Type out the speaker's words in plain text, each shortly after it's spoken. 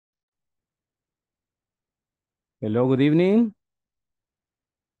Hello, good evening.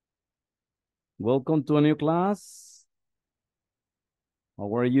 Welcome to a new class.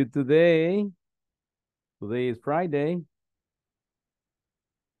 How are you today? Today is Friday.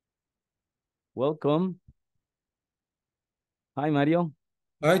 Welcome. Hi, Mario.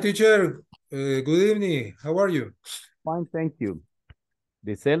 Hi, teacher. Good evening. How are you? Fine, thank you.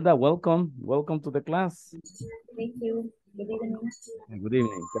 Zelda, welcome. Welcome to the class. Thank you. Good evening. Good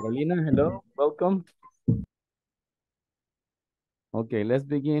evening. Carolina, hello. Welcome. Okay, let's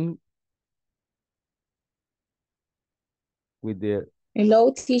begin with the...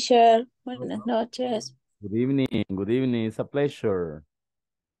 Hello, teacher. Buenas noches. Good evening. Good evening. It's a pleasure.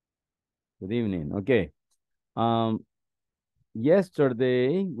 Good evening. Okay.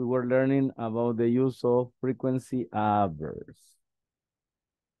 Yesterday, we were learning about the use of frequency adverbs.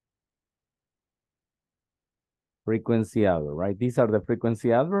 Frequency adverb, right? These are the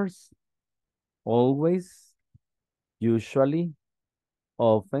frequency adverbs. Always, usually,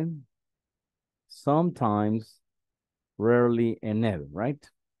 often, sometimes, rarely, and never, right?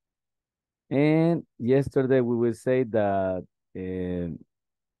 And yesterday we will say that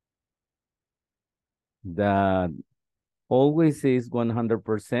that always is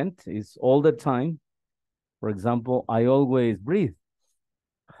 100%, is all the time. For example, I always breathe.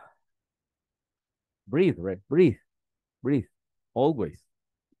 Breathe, right? Breathe, breathe. Always,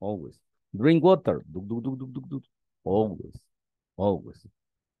 always. Drink water. Always, always.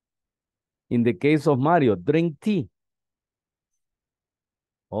 In the case of Mario, drink tea.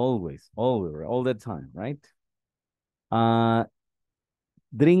 Always, always, all the time, right?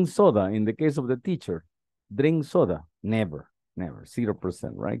 Drink soda. In the case of the teacher, drink soda. Never, never.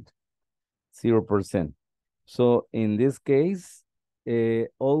 0%, right? 0%. So in this case,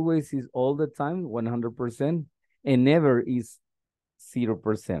 always is all the time, 100%, and never is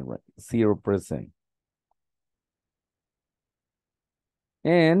 0%, right? 0%.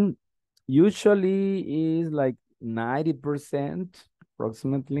 And usually is like 90%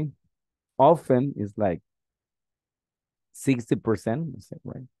 approximately. Often is like 60%,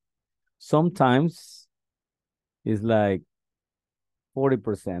 right? Sometimes it's like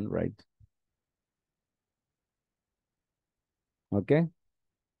 40%, right? Okay.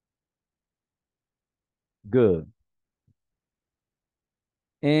 Good.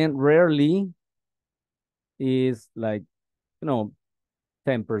 And rarely is like,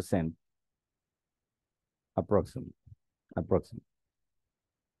 10% approximately.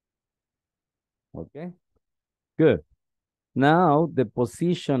 Okay. Good. Now, the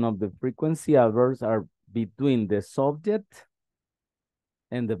position of the frequency adverbs are between the subject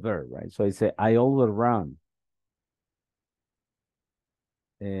and the verb, right? So I say, I always run.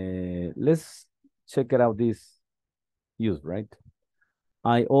 Let's check it out this use, right?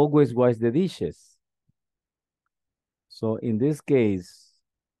 I always wash the dishes. So in this case,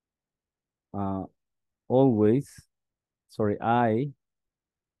 always, sorry, I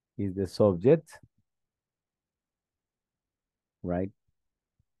is the subject, right?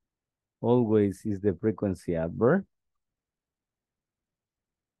 Always is the frequency adverb.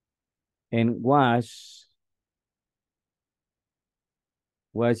 And wash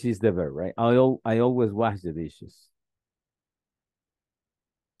is the verb, right? I always wash the dishes.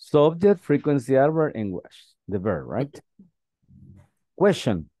 Subject, frequency adverb, and wash, the verb, right?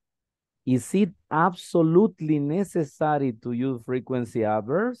 Question. Is it absolutely necessary to use frequency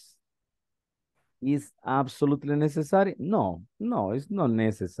adverbs? Is absolutely necessary? No, it's not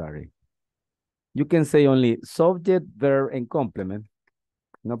necessary. You can say only subject, verb, and complement.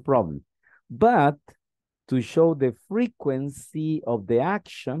 No problem. But to show the frequency of the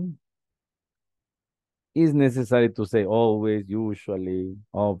action, is necessary to say always, usually,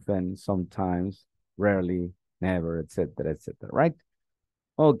 often, sometimes, rarely, never, etc., right?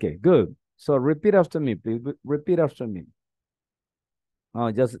 Okay, good. So repeat after me, please. Repeat after me. Oh,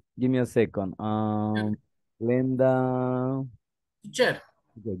 just give me a second. Linda. Teacher.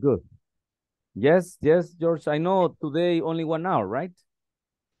 Okay, good. Yes, George. I know today only 1 hour, right?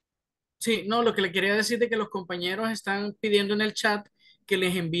 Sí, no, lo que le quería decir es que los compañeros están pidiendo en el chat que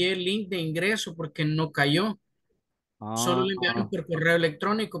les envíe el link de ingreso porque no cayó. Solo le enviaron por correo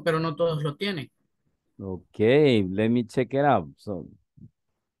electrónico, pero no todos lo tienen. Okay, let me check it out. So,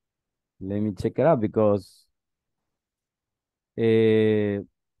 let me check it out because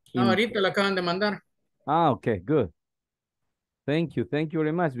Ahorita lo acaban de mandar. okay, good. Thank you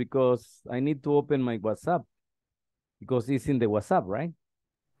very much because I need to open my WhatsApp because it's in the WhatsApp, right?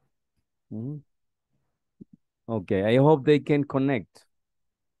 Okay, I hope they can connect.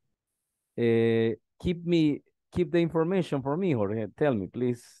 Keep the information for me, Jorge. Tell me,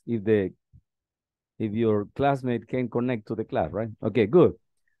 please, if if your classmate can connect to the class, right? Okay, good.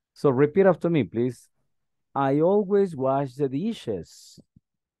 So repeat after me, please. I always wash the dishes.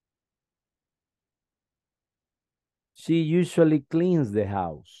 She usually cleans the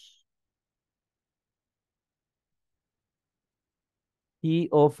house. He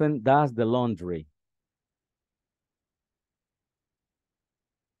often does the laundry.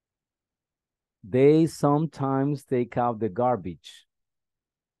 They sometimes take out the garbage.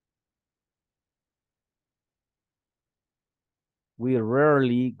 We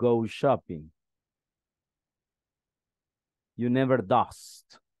rarely go shopping. You never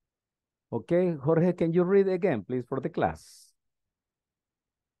dust. Okay, Jorge, can you read again, please, for the class?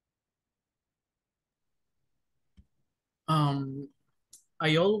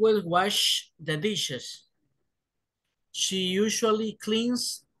 I always wash the dishes. She usually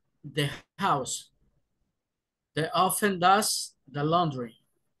cleans the house. They often does the laundry.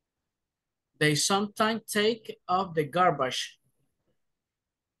 They sometimes take out the garbage.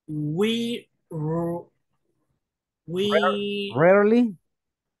 We we Rarely?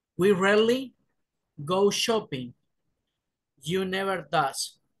 we rarely go shopping. You never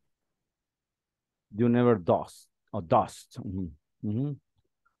does. You never dust. Or dust.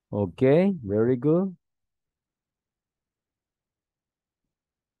 Okay, very good.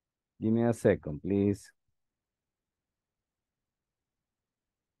 Give me a second, please.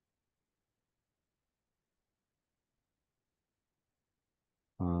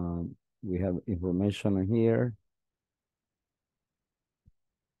 We have information here.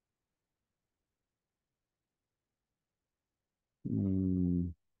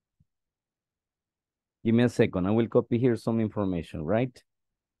 Give me a second. I will copy here some information, right?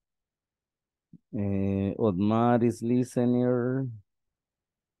 Otmar is listener.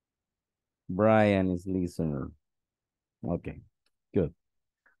 Brian is listener. Okay, good.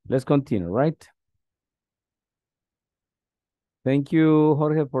 Let's continue, right? Thank you,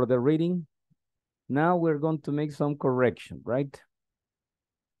 Jorge, for the reading. Now we're going to make some correction, right?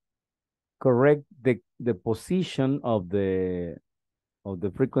 Correct the position of the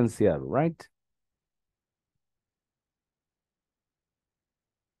frequency, right?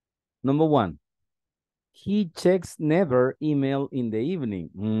 Number one, he checks never email in the evening.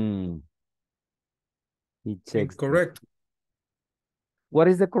 He checks. Correct. What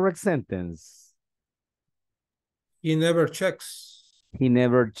is the correct sentence? He never checks. He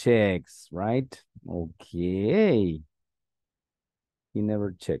never checks, right? Okay. He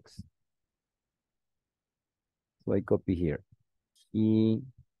never checks. So I copy here. He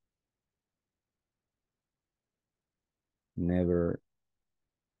never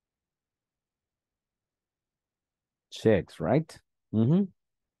checks, right?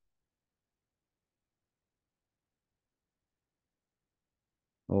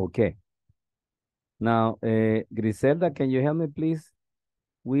 Okay. Now, Griselda, can you help me, please?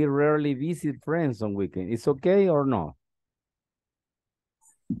 We rarely visit friends on weekend. It's okay or no?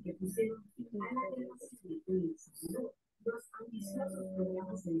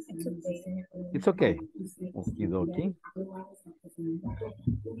 It's okay. Okie dokie.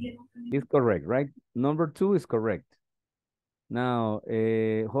 It's correct, right? Number 2 is correct. Now,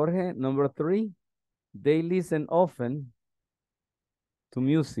 Jorge, number 3, they listen often to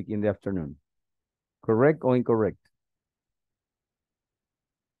music in the afternoon. Correct or incorrect?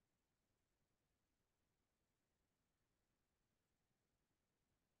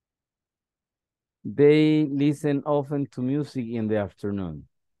 They listen often to music in the afternoon.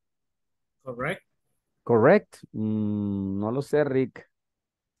 Correct. Correct? No lo sé, Rick.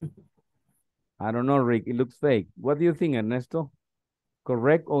 I don't know, Rick. It looks fake. What do you think, Ernesto?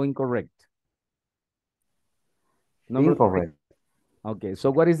 Correct or incorrect? Number Incorrect. 3. Okay, so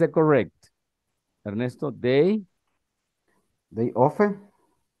what is the correct? Ernesto, they often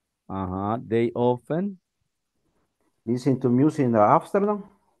they often listen to music in the afternoon.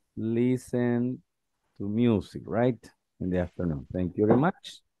 listen to music, right? In the afternoon. Thank you very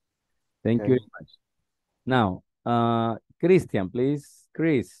much. Thank you very much. Now, Christian, please.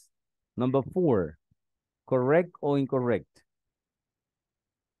 Chris, number 4. Correct or incorrect?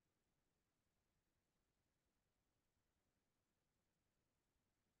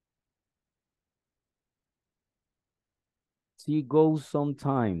 She goes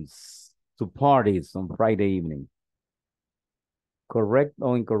sometimes to parties on Friday evening. Correct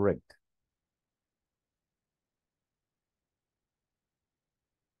or incorrect?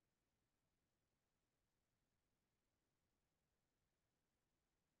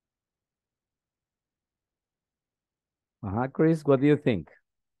 Chris, what do you think?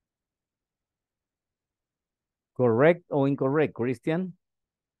 Correct or incorrect, Christian?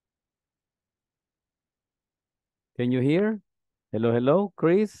 Can you hear? Hello, hello,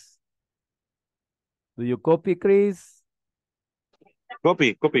 Chris. Do you copy, Chris?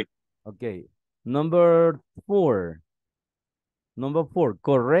 Copy. Okay. Number 4. Number 4,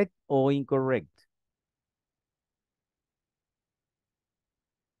 correct or incorrect?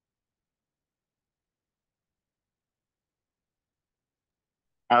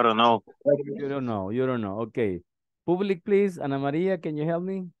 I don't know. You don't know. You don't know. Okay. Public, please. Ana Maria, can you help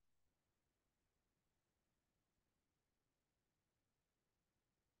me?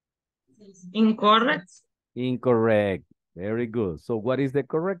 Incorrect. Incorrect. Very good. So what is the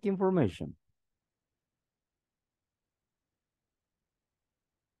correct information?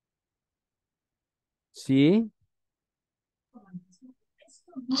 She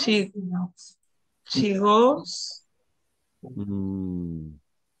She goes.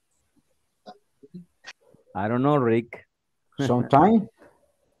 I don't know, Rick. Sometimes,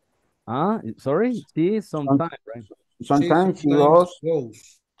 Sorry? She sometimes, right? sometimes she goes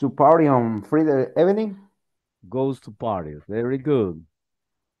to party on Friday evening. Goes to parties. Very good.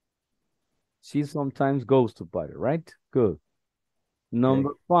 She sometimes goes to party, right? Good.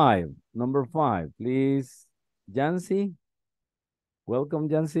 Number 5. Number 5, please. Jancy. Welcome,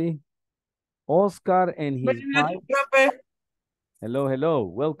 Jancy. Oscar and his wife. Hello, hello.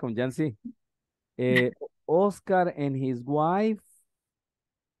 Welcome, Jancy. Oscar and his wife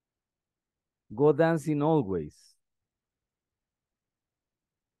go dancing always.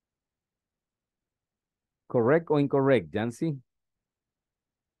 Correct or incorrect, Jancy?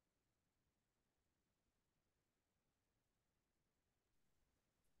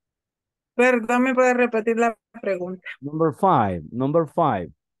 Perdón, ¿me puede repetir la pregunta? Number 5. Number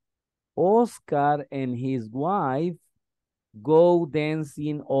 5. Oscar and his wife go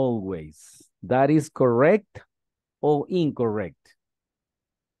dancing always. That is correct or incorrect?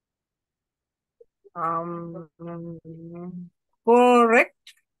 Correct.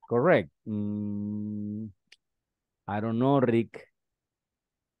 Correct. I don't know, Rick.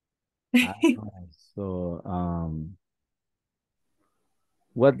 I don't know. So,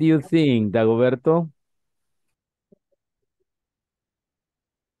 what do you think, Dagoberto?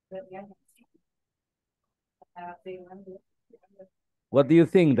 What do you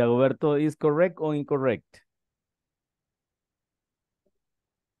think, Dagoberto? Is correct or incorrect?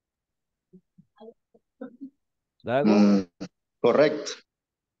 Dago? Correct.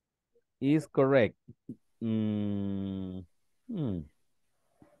 Is correct. I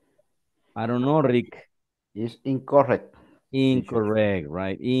don't know, Rick. Is incorrect. Incorrect,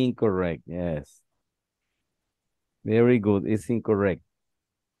 right? Incorrect, yes. Very good, it's incorrect.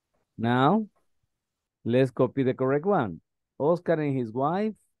 Now, let's copy the correct one. Oscar and his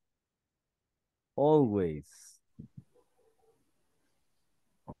wife always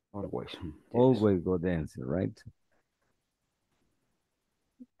go dancing, right?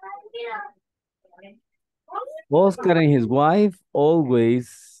 Oscar and his wife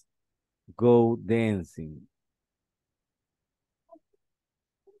always go dancing.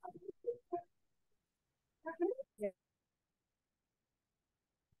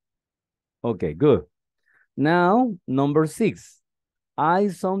 Okay, good. Now, number 6. I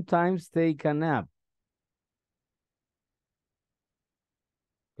sometimes take a nap.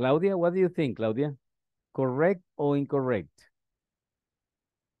 Claudia, what do you think, Claudia? Correct or incorrect?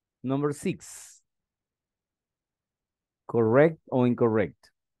 Number 6. Correct or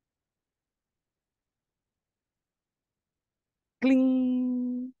incorrect?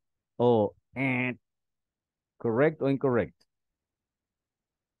 Cling. Oh, and correct or incorrect?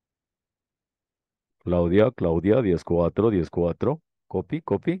 Claudia, 10-4.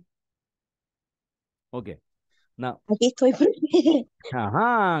 Copy. Okay. Now. Aquí estoy.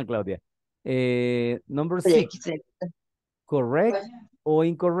 Ajá, Claudia. Number 6. Correct or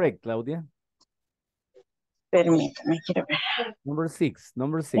incorrect, Claudia? Permítame, quiero ver. Number 6.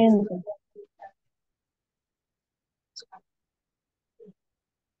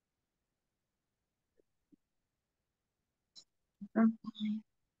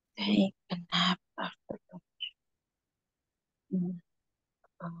 Take a nap after lunch.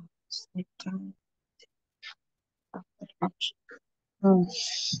 After lunch.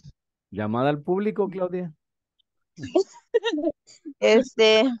 Llamada al público, Claudia.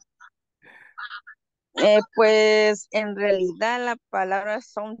 Pues en realidad la palabra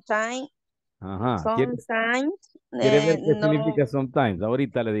sometimes, Ajá. sometimes, ¿Quiere ver qué no, significa sometimes?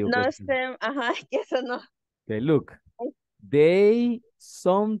 Ahorita le digo. no sé, ajá, es que eso no. Okay, look. They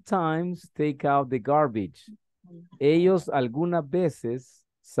sometimes take out the garbage. Ellos algunas veces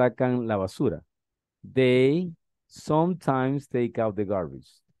sacan la basura. They sometimes take out the garbage.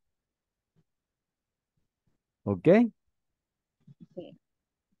 Okay? Sí.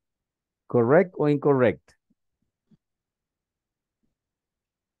 Correct or incorrect?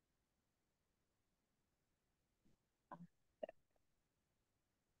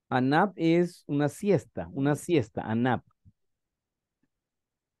 A nap es una siesta, a nap.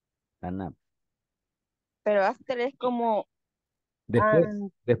 A nap. Pero after es como Después,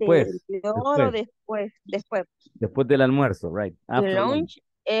 anterior o después. después del almuerzo, right? Y After lunch. lunch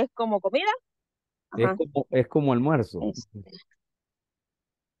es como comida. Ajá. Es como almuerzo. Este,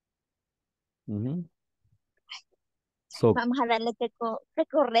 Ujú. So, Vamos a darle que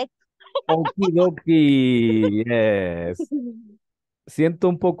correcto. okidoki, yes. Siento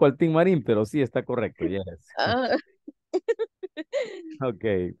un poco al Team Marín, pero sí está correcto, yes. Ah,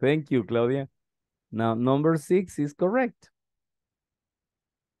 Okay, thank you, Claudia. Now, number 6 is correct.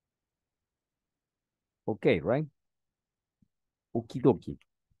 Okay, right? Okidoki.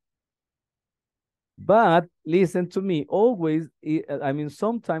 But listen to me, always,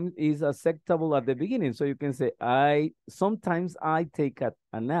 sometimes is acceptable at the beginning. So you can say, sometimes I take a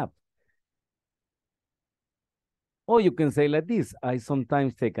nap. Or you can say like this, I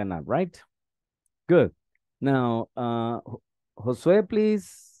sometimes take a nap, right? Good. Now, Josue,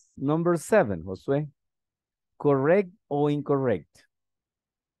 please, number 7, Josue. Correct or incorrect?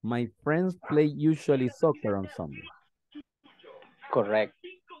 My friends play usually soccer on Sunday. Correct.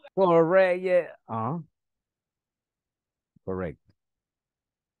 Correct, yeah. Correct.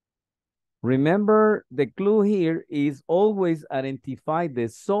 Remember, the clue here is always identify the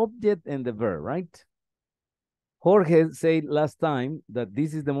subject and the verb, right? Jorge said last time that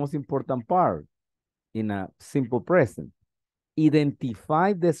this is the most important part in a simple present.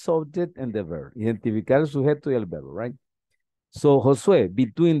 Identify the subject and the verb. Identificar el sujeto y el verbo, right? So, Josué,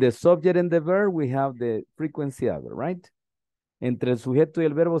 between the subject and the verb, we have the frequency adverb, right? Entre el sujeto y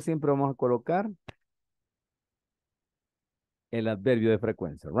el verbo siempre vamos a colocar el adverbio de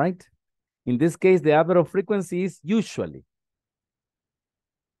frecuencia, right? In this case, the adverb of frequency is usually.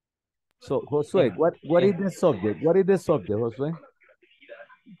 So, Josué, what is the subject? What is the subject, Josué?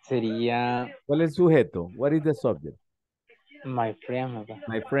 Sería ¿Cuál es el sujeto? What is the subject? my friend.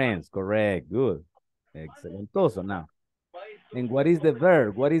 My friends, correct, good. Excelentoso now. And what is the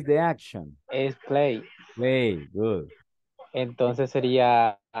verb? What is the action? Es play. Play, good. Entonces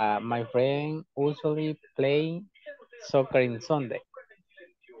sería my friend usually play soccer in Sunday.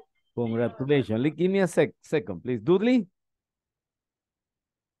 Congratulations. Give me a second, please. Dudley?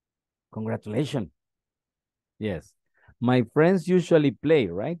 Congratulations. Yes. My friends usually play,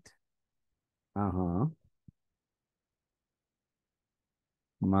 right? Uh-huh.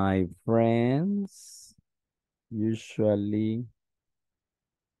 My friends usually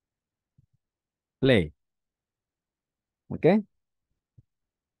play. Okay?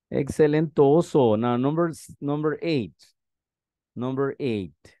 Excelentoso. Now, number 8. Number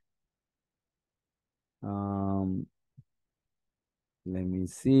 8. Let me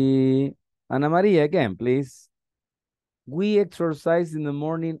see. Ana Maria, again, please. We exercise in the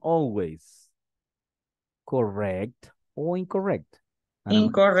morning always. Correct or incorrect? Ana Maria?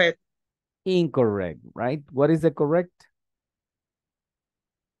 Incorrect. Incorrect, right? What is the correct?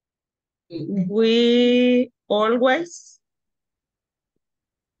 We always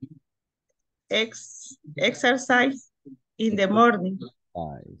exercise in the morning.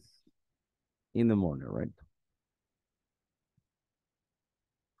 In the morning, right?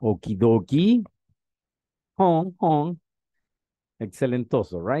 Okie dokie. Hon, hon.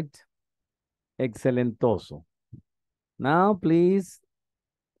 Excelentoso, right? Excelentoso. Now, please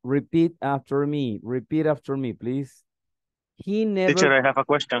repeat after me. Repeat after me, please. He never... Teacher, I have a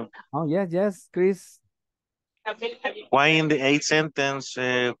question. Oh, yes, Chris. Why in the 8th sentence,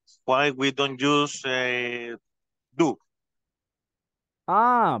 why we don't use do?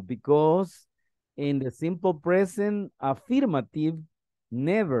 Because in the simple present affirmative,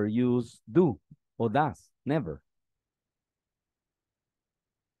 never use do or does, never.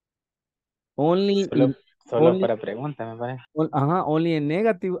 Only Solo para preguntas, me parece. Only in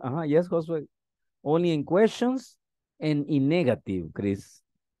negative, yes, Josué. Only in questions and in negative, Chris.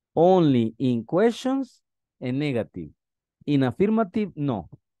 Only in questions and negative. In affirmative, no.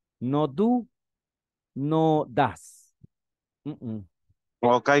 No do, no does.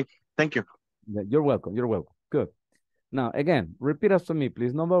 Okay, thank you. You're welcome, good. Now, again, repeat after me,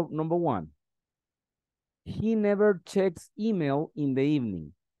 please. Number 1. He never checks email in the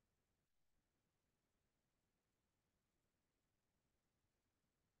evening.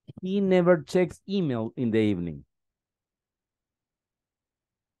 He never checks email in the evening.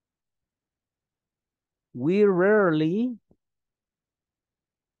 We rarely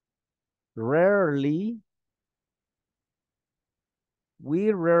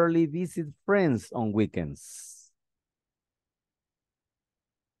We rarely visit friends on weekends.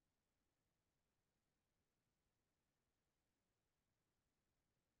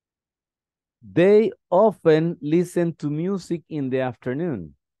 They often listen to music in the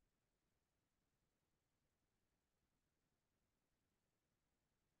afternoon.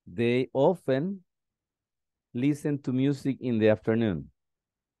 They often listen to music in the afternoon.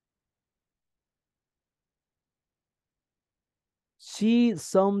 She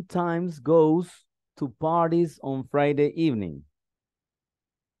sometimes goes to parties on Friday evening.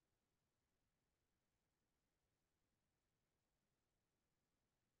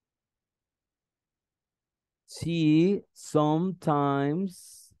 She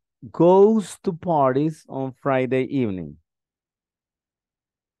sometimes goes to parties on Friday evening.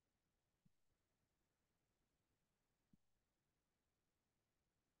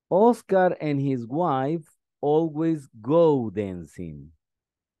 Oscar and his wife always go dancing.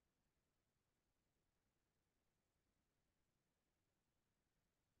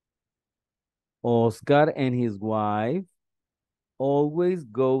 Oscar and his wife always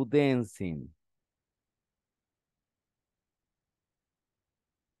go dancing.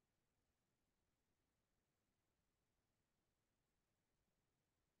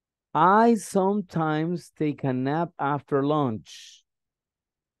 I sometimes take a nap after lunch.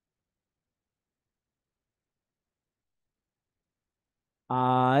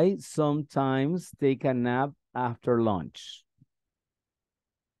 I sometimes take a nap after lunch.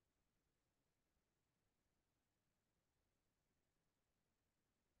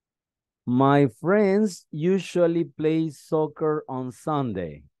 My friends usually play soccer on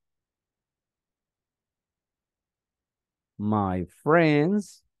Sunday. My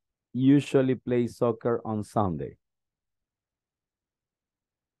friends usually play soccer on Sunday.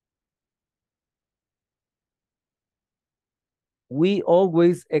 We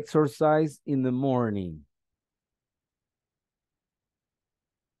always exercise in the morning.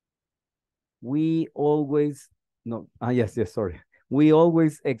 We always, no, yes, sorry. We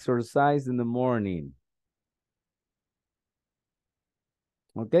always exercise in the morning.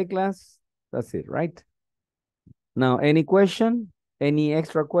 Okay, class? That's it, right? Now, any question? Any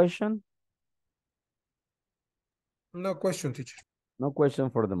extra question? No question, teacher. No question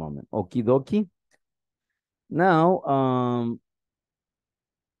for the moment. Okie dokie. Now,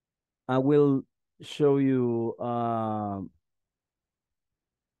 I will show you a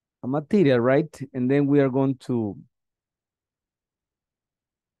material, right? And then we are going to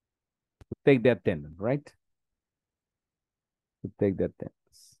take the attendance, right? To take the attendance.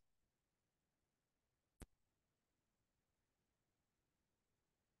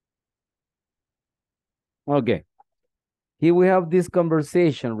 Okay. Here we have this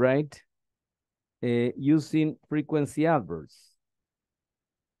conversation, right? Using frequency adverbs.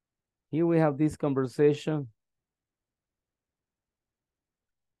 Here we have this conversation.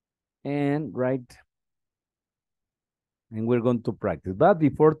 And right. And we're going to practice. But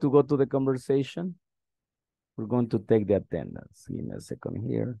before to go to the conversation, we're going to take the attendance. Give me a second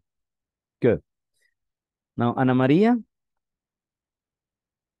here. Good. Now, Ana Maria.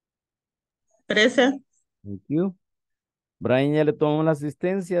 Present. Thank you. Brian ya le tomó la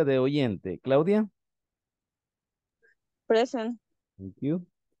asistencia de oyente. Claudia. Present. Thank you.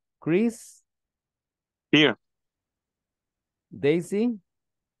 Chris. Here. Daisy.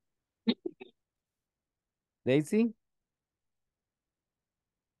 Daisy.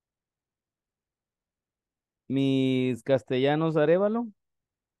 Mis Castellanos Arevalo.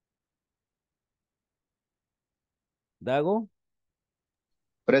 Dago.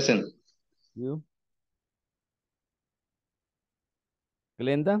 Present. You.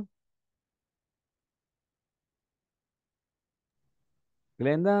 Glenda.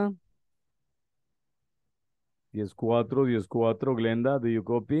 Glenda. 10-4, 10-4. Glenda, do you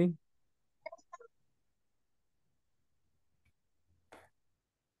copy?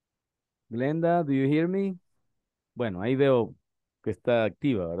 Glenda, do you hear me? Bueno, ahí veo que está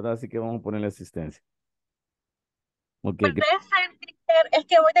activa, ¿verdad? Así que vamos a ponerle asistencia. Ok. Present, teacher. Es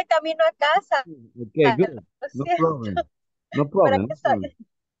que voy de camino a casa. Ok, good. Lo No siento. problem. No ¿Para problem. qué No problem.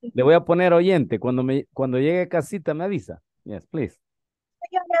 soy? Le voy a poner oyente. Cuando llegue a casita me avisa. Yes, please.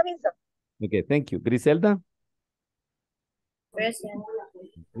 Yo me aviso. Ok, thank you. Griselda. Present.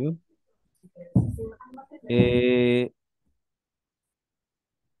 Thank you.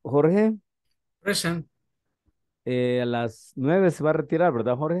 Jorge. Present. A las 9 se va a retirar,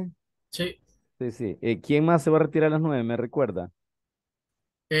 ¿verdad, Jorge? Sí. Sí, sí. ¿Quién más se va a retirar a las 9? ¿Me recuerda?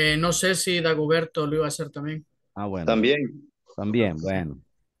 No sé si Dagoberto lo iba a hacer también. Ah, bueno. También. También, bueno.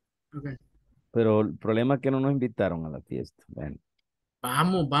 Okay. Pero el problema es que no nos invitaron a la fiesta. Bueno.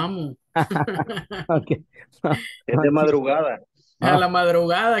 Vamos, vamos. Okay. Es de madrugada. A la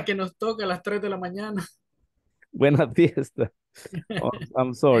madrugada que nos toca a las 3 de la mañana. Buena fiesta. Oh,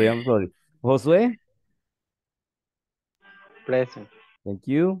 I'm sorry, I'm sorry. Josué, Present. thank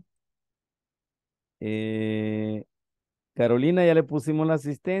you. Carolina, ya le pusimos la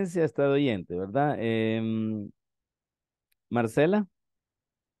asistencia, está de oyente, ¿verdad? Marcela.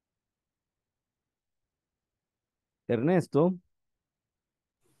 Ernesto.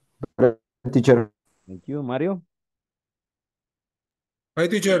 Teacher. Thank you. Mario. Hi,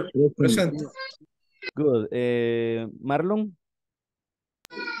 teacher. Present. Good. Marlon.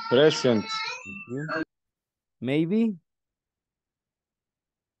 Present. Thank you. Maybe.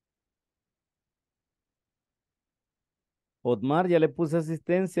 Otmar, ya le puse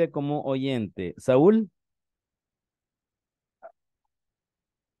asistencia como oyente. Saúl.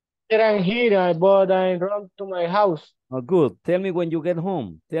 I'm here, but I run to my house. Oh, good. Tell me when you get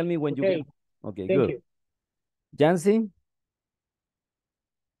home. Tell me when you Okay. get home. Okay, Thank good. you. Jancy.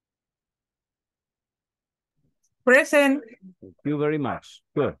 Present. Thank you very much.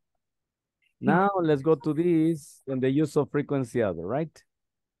 Good. Now let's go to this and the use of frequency other, right?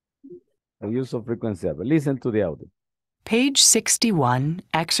 The use of frequency other. Listen to the audio. Page 61,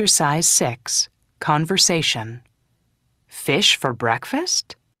 Exercise 6, Conversation. Fish for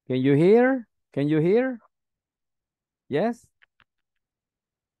breakfast? Can you hear? Can you hear? Yes?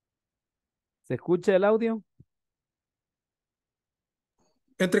 ¿Se escucha el audio?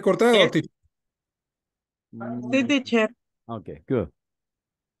 Entrecortado, teacher. Sí, teacher. Okay, good.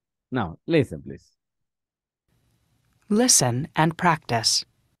 Now, listen, please. Listen and practice.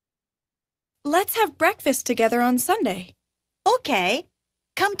 Let's have breakfast together on Sunday. Okay,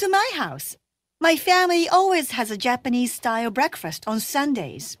 come to my house. My family always has a Japanese-style breakfast on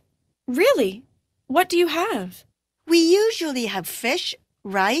Sundays. Really? What do you have? We usually have fish,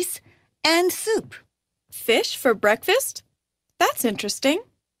 rice, and soup. Fish for breakfast? That's interesting.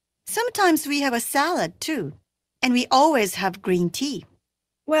 Sometimes we have a salad, too. And we always have green tea.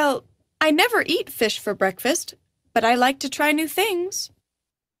 Well, I never eat fish for breakfast, but I like to try new things.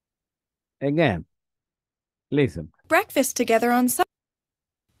 Again, listen. Breakfast together on Sunday.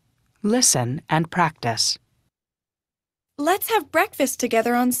 Listen and practice. Let's have breakfast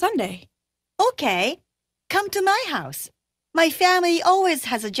together on Sunday. Okay, come to my house. My family always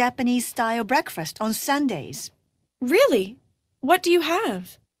has a Japanese-style breakfast on Sundays. Really? What do you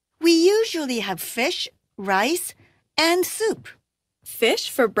have? We usually have fish, rice, and soup. Fish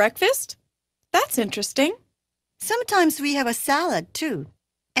for breakfast? That's interesting. Sometimes we have a salad, too.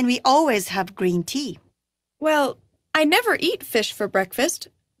 And we always have green tea. Well, I never eat fish for breakfast,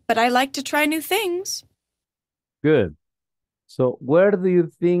 but I like to try new things. Good. So where do you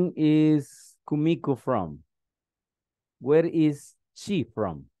think is Kumiko from? Where is she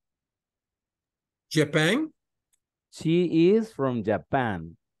from? Japan? She is from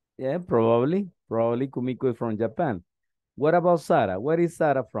Japan. Yeah, probably. Probably Kumiko is from Japan. What about Sarah? Where is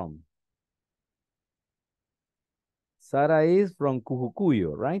Sarah from? Sarah is from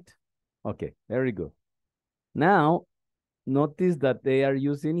Kuhukuyo, right? Okay, very good. Now, notice that they are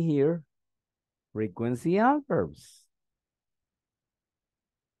using here frequency adverbs.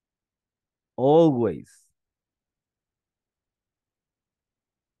 Always.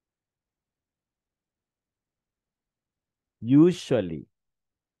 Usually.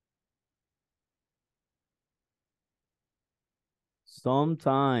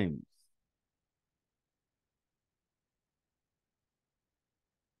 Sometimes.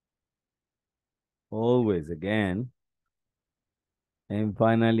 Always again. And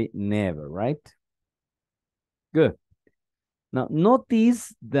finally, never, right? Good. Now,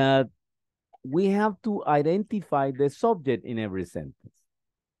 notice that we have to identify the subject in every sentence.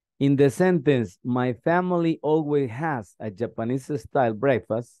 In the sentence, my family always has a Japanese-style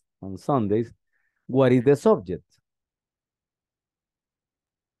breakfast on Sundays. What is the subject?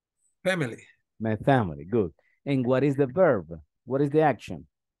 Family. My family, good. And what is the verb? What is the action?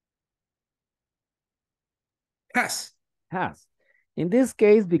 Has. Has. In this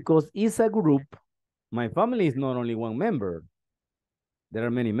case, because it's a group, my family is not only one member. There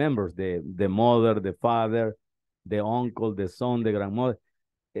are many members, the mother, the father, the uncle, the son, the grandmother,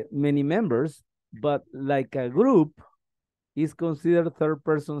 many members, but like a group is considered third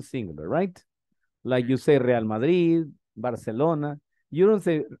person singular, right? Like you say Real Madrid, Barcelona. You don't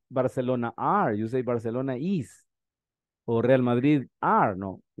say Barcelona are, you say Barcelona is. Or Real Madrid are,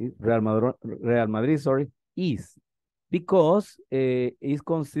 no. Real Madrid, sorry, is. Because it's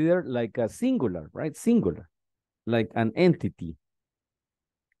considered like a singular, right? Singular, like an entity.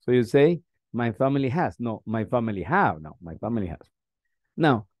 So you say, my family has. No, my family have. No, my family has.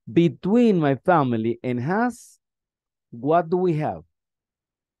 Now, between my family and has, what do we have?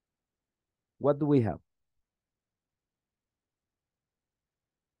 What do we have?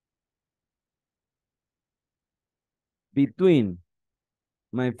 Between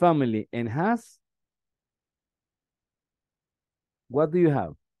my family and has, what do you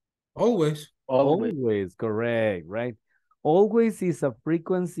have? Always. Always, correct, right? Always is a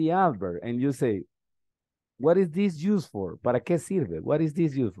frequency adverb, and you say, what is this used for? ¿Para qué sirve? What is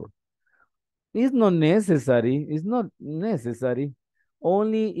this used for? It's not necessary. It's not necessary.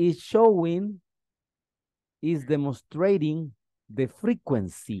 Only is showing, is demonstrating the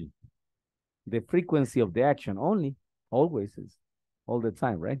frequency of the action only. Always is, all the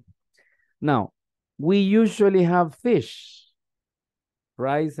time, right? Now, we usually have fish,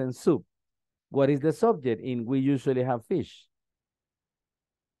 rice, and soup. What is the subject in we usually have fish?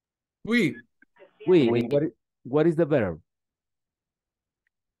 We. What is the verb?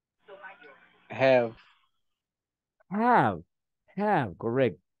 Have. Have,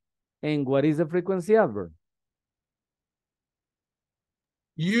 correct. And what is the frequency adverb?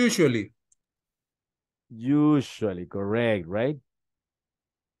 Usually. Usually, correct, right?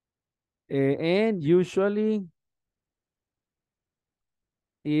 And usually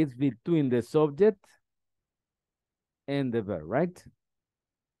it's between the subject and the verb, right?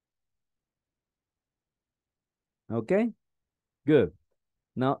 Okay, good.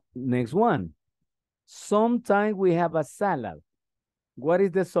 Now, next one. Sometimes we have a salad. What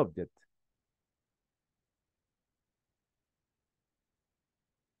is the subject?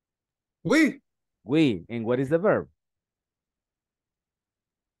 We. And what is the verb?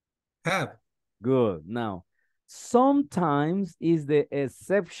 Have. Good. Now, sometimes is the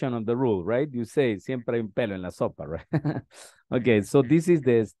exception of the rule, right? You say, siempre hay un pelo en la sopa, right? Okay, so this is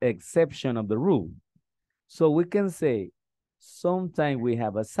the exception of the rule. So we can say, sometimes we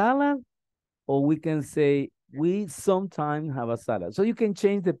have a salad, or we can say, we sometimes have a salad. So you can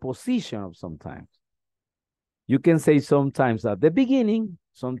change the position of sometimes. You can say sometimes at the beginning,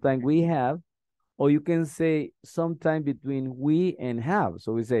 sometimes we have, or you can say sometime between we and have.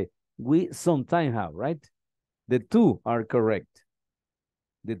 So we say, we sometimes have, right? The two are correct.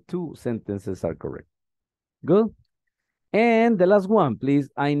 The two sentences are correct. Good. And the last one, please.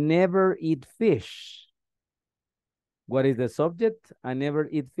 I never eat fish. What is the subject? I never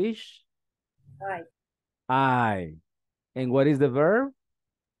eat fish. I. And what is the verb?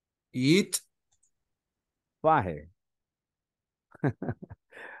 Eat. Faje.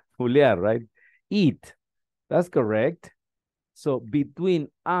 Juliar, right? Eat. That's correct. So between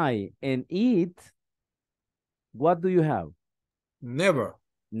I and eat, what do you have? Never.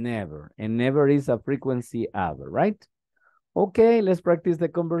 Never. And never is a frequency adverb, right? Okay, let's practice the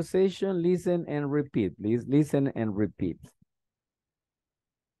conversation. Listen and repeat. Please listen and repeat.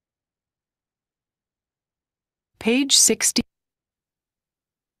 Page 60.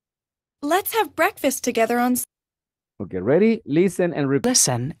 Let's have breakfast together on... Okay, ready? Listen and repeat.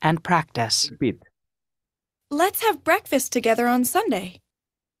 Listen and practice. Repeat. Let's have breakfast together on Sunday.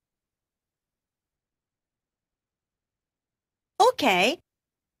 Okay.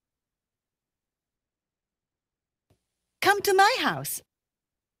 Come to my house.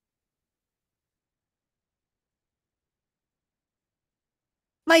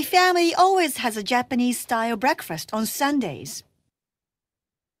 My family always has a Japanese-style breakfast on Sundays.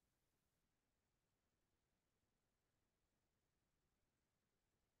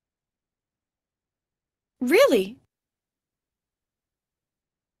 Really?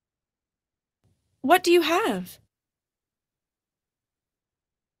 What do you have?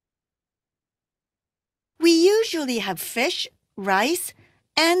 We usually have fish, rice,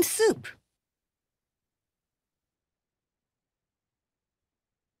 and soup.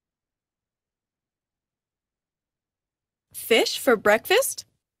 Fish for breakfast?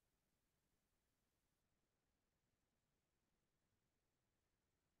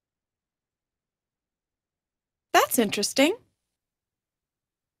 That's interesting.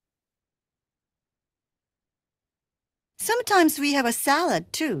 Sometimes we have a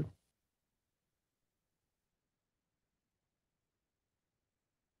salad, too.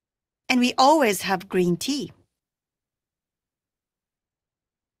 And we always have green tea.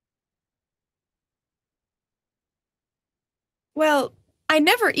 Well, I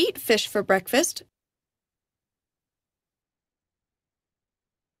never eat fish for breakfast.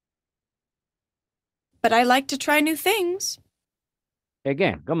 But I like to try new things.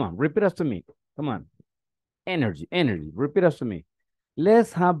 Again, come on, repeat after me. Come on. Energy. Repeat after me.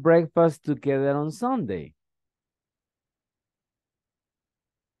 Let's have breakfast together on Sunday.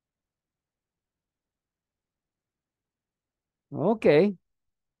 Okay,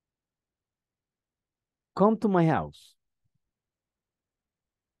 Come to my house.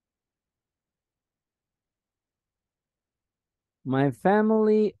 My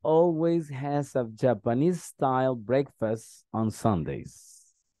family always has a Japanese style breakfast on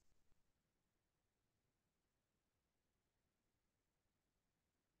Sundays.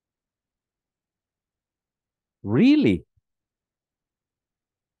 Really?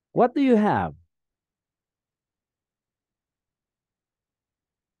 What do you have?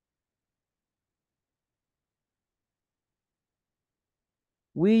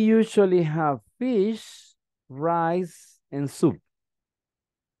 We usually have fish, rice, and soup.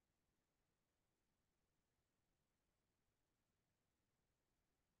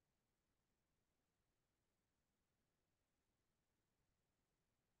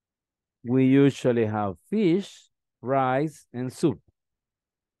 We usually have fish, rice, and soup.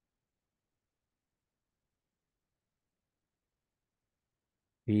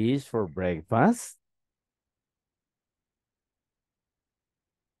 Fish for breakfast?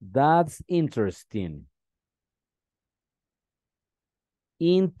 That's interesting.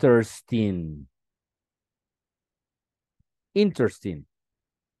 Interesting. Interesting.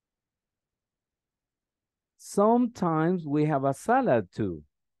 Sometimes we have a salad too.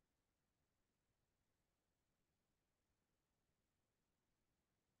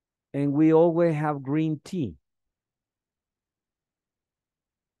 And we always have green tea.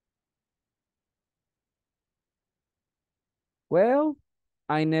 Well,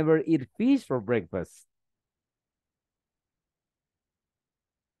 I never eat fish for breakfast.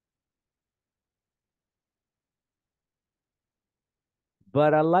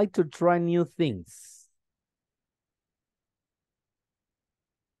 But I like to try new things.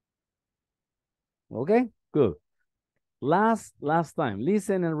 Okay, good. Last time.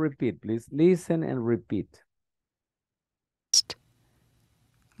 Listen and repeat, please. Listen and repeat.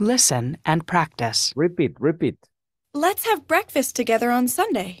 Listen and practice. Repeat. Let's have breakfast together on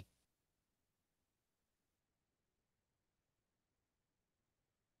Sunday.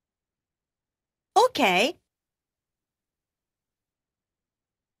 Okay.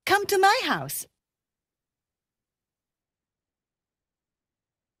 Come to my house.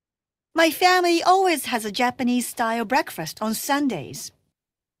 My family always has a Japanese-style breakfast on Sundays.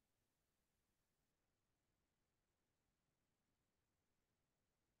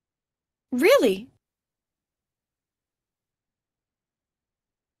 Really?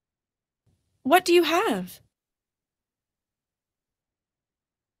 What do you have?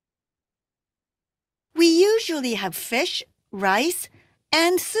 We usually have fish, rice,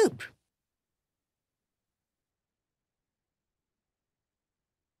 and soup.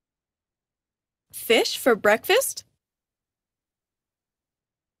 Fish for breakfast?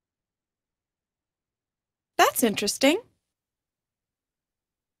 That's interesting.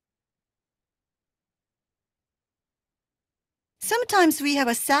 Sometimes we have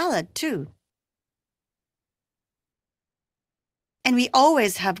a salad too. And we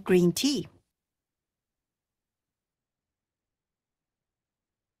always have green tea.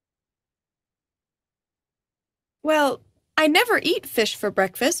 Well, I never eat fish for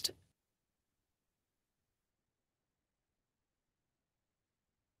breakfast.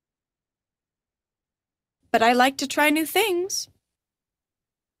 But I like to try new things.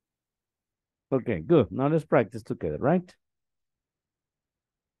 Okay, good. Now let's practice together, right?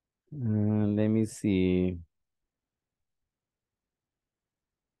 Let me see.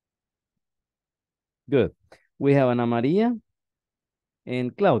 Good. We have Ana Maria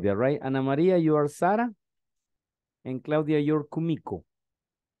and Claudia, right? Ana Maria, you are Sara. And Claudia, you're Kumiko.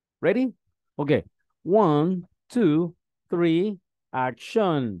 Ready? Okay. 1, 2, 3,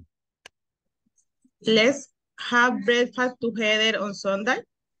 action. Let's have breakfast together on Sunday.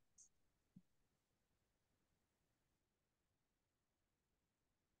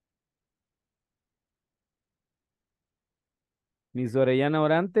 Miss Orellana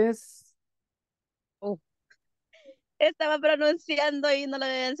Orantes. Estaba pronunciando y no le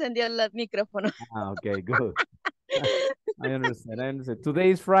había encendido el micrófono. Okay, good. I understand.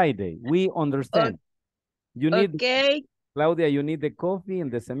 Today is Friday. We understand. You need, Okay. Claudia, you need the coffee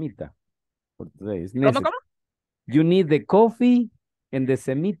and the semita. For today. It's ¿Cómo, necessary. cómo? You need the coffee and the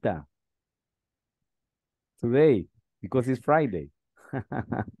semita. Today, because it's Friday.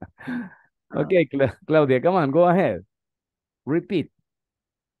 Okay, Claudia, come on, go ahead. Repeat.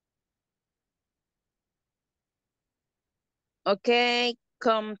 Okay,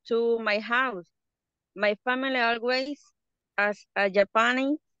 come to my house. My family always has a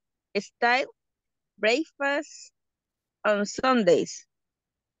Japanese style breakfast on Sundays.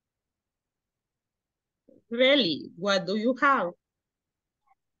 Really? What do you have?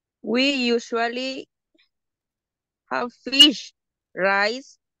 We usually have fish,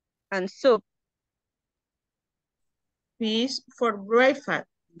 rice, and soup. Fish for breakfast.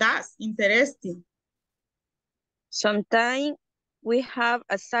 That's interesting. Sometimes we have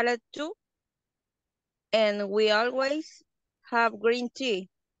a salad too, and we always have green tea.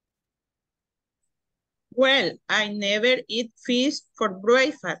 Well, I never eat fish for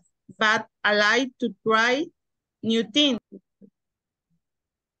breakfast, but I like to try new things.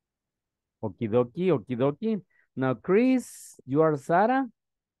 Okie dokie, okie dokie. Now, Chris, you are Sarah.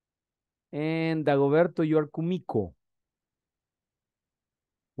 And Dagoberto, you are Kumiko.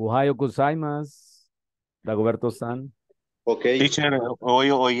 Ohio gozaimasu. Dagoberto-san. Okay. Teacher,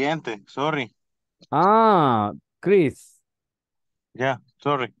 oyente, sorry. Ah, Chris. Yeah,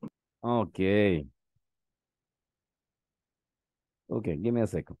 sorry. Okay. Okay, give me a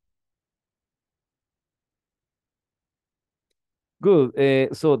second. Good.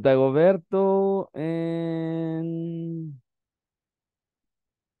 So Dagoberto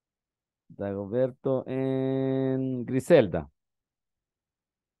and Griselda.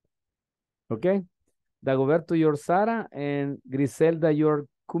 Okay. Dagoberto, you're Sara, and Griselda, you're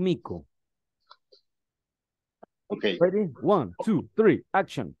Kumiko. Okay. Ready? 1, 2, 3,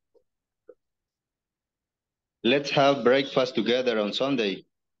 action. Let's have breakfast together on Sunday.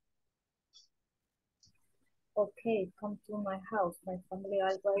 Okay, come to my house. My family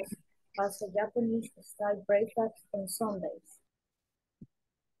always has a Japanese style breakfast on Sundays.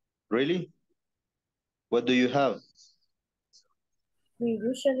 Really? What do you have? We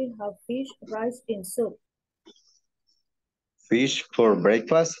usually have fish, rice, and soup. Fish for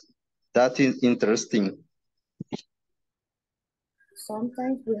breakfast? That is interesting.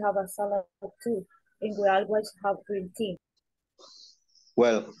 Sometimes we have a salad too, and we always have green tea.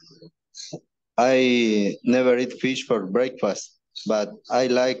 Well, I never eat fish for breakfast, but I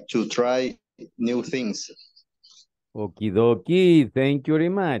like to try new things. Okie dokie. Thank you very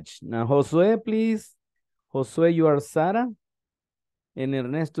much. Now, Josue, please. Josue, you are Sara. And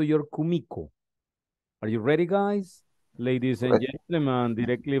Ernesto, you're Kumiko. Are you ready, guys? Ladies and gentlemen,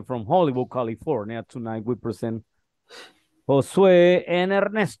 directly from Hollywood, California, tonight we present Josue and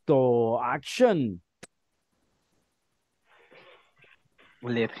Ernesto. Action.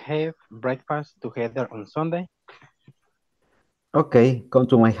 Let's have breakfast together on Sunday. Okay, come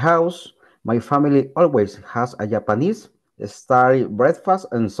to my house. My family always has a Japanese style breakfast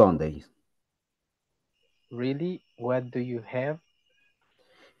on Sundays. Really? What do you have?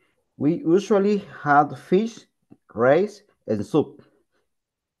 We usually have fish, rice, and soup.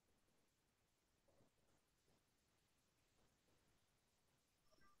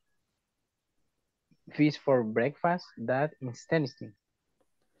 Fish for breakfast? That is interesting.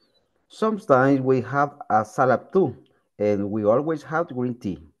 Sometimes we have a salad too, and we always have green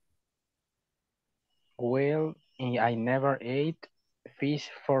tea. Well, I never ate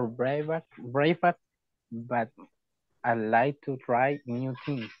fish for breakfast, but I like to try new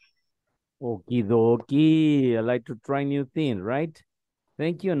things. Okie dokie. I like to try new things, right?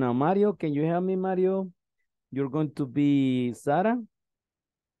 Thank you. Now, Mario, can you help me, Mario? You're going to be Sarah.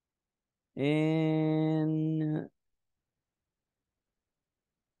 And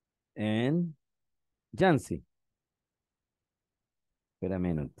Jancy. Wait a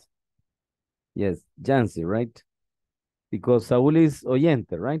minute. Yes, Jancy, right? Because Saul is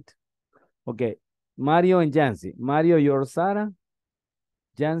oyente, right? Okay, Mario and Jancy. Mario, you're Sarah.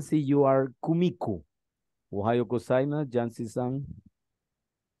 Jancy, you are Kumiko. Ohio gozaimasu, Jancy-san.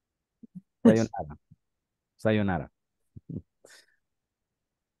 Sayonara. Sayonara.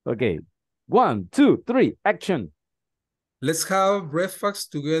 Okay, 1, 2, 3, action. Let's have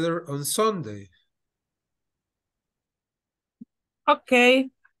breakfast together on Sunday. Okay,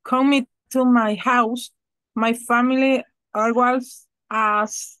 come to my house. My family always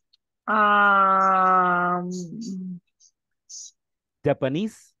has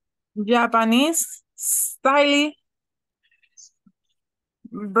Japanese style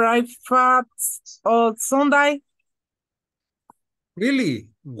breakfast on Sunday. Really?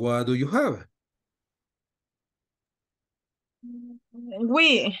 What do you have?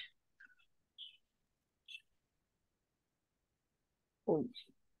 We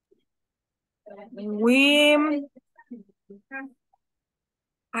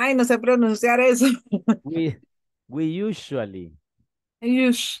ay, no sé pronunciar eso. We usually.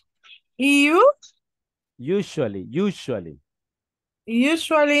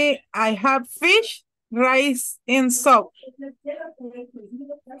 Usually I have fish, rice, and soup.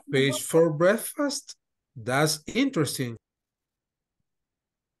 Fish for breakfast? That's interesting.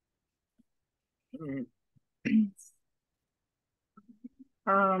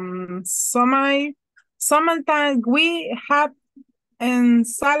 Sometimes we have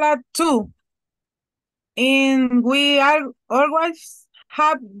salad too. And we always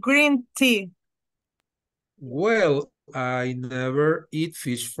have green tea. Well, I never eat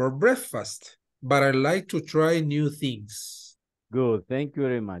fish for breakfast, but I like to try new things. Good, thank you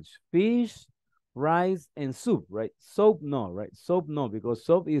very much. Fish, rice, and soup, right? Soap, no, right? Soap, no, because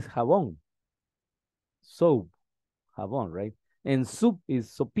soap is jabón. Soap, jabón, right? And soup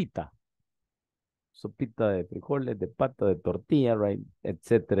is sopita. Sopita de frijoles, de pata, de tortilla, right?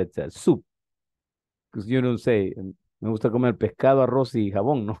 Etcétera, etcétera. Soup. Because you don't say, me gusta comer pescado, arroz y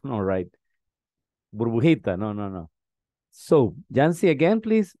jabón. No, no, right? Burbujita, no, no, no. Soup. Jancy again,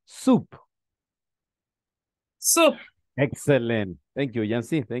 please. Soup. Soup. Excellent. Thank you,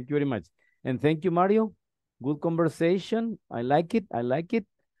 Jancy. Thank you very much. And thank you, Mario. Good conversation. I like it. I like it.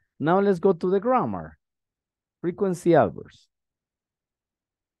 Now let's go to the grammar. Frequency adverbs.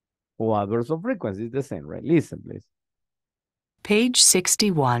 Or adverbs of frequency is the same, right? Listen, please. Page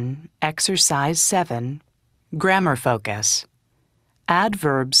 61, Exercise 7, Grammar Focus.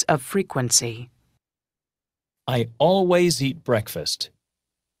 Adverbs of frequency. I always eat breakfast.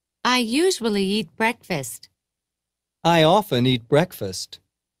 I usually eat breakfast. I often eat breakfast.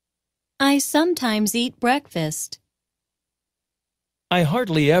 I sometimes eat breakfast. I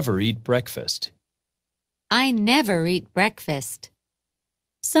hardly ever eat breakfast. I never eat breakfast.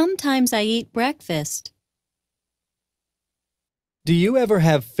 Sometimes I eat breakfast. Do you ever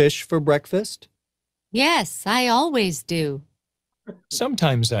have fish for breakfast? Yes, I always do.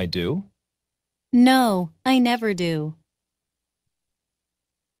 Sometimes I do. No, I never do.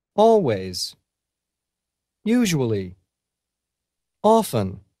 Always. Usually.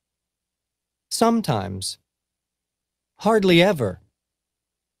 Often. Sometimes. Hardly ever.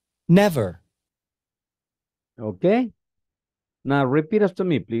 Never. Okay. Now repeat after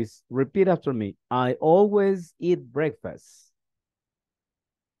me, please. Repeat after me. I always eat breakfast.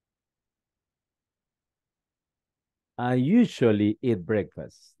 I usually eat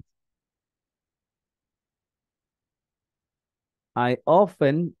breakfast. I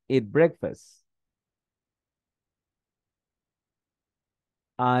often eat breakfast.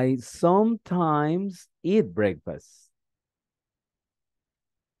 I sometimes eat breakfast.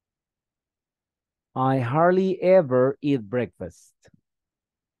 I hardly ever eat breakfast.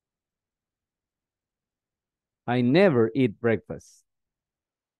 I never eat breakfast.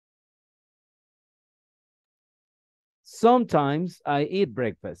 Sometimes I eat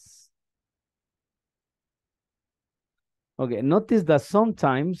breakfast. Okay, notice that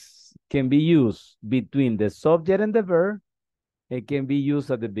sometimes can be used between the subject and the verb. It can be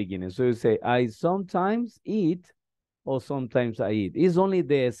used at the beginning. So you say, I sometimes eat, or sometimes I eat. It's only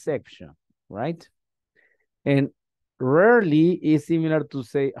the exception, right? And rarely is similar to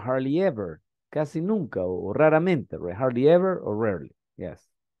say hardly ever. Casi nunca, o raramente, right? Hardly ever or rarely, yes.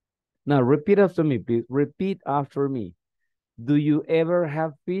 Now repeat after me, please. Repeat after me. Do you ever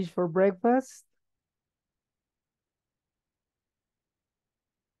have fish for breakfast?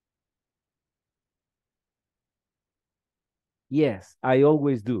 Yes, I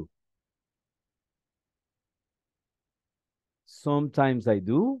always do. Sometimes I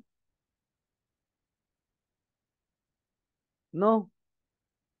do. No,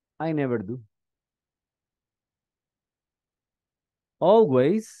 I never do.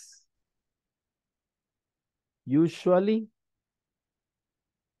 Always. Usually.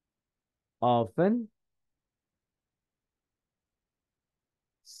 Often.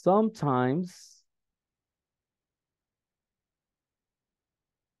 Sometimes.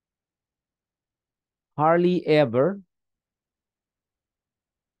 Hardly ever.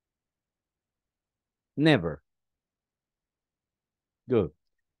 Never. Good.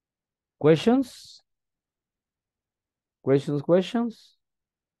 Questions? Questions?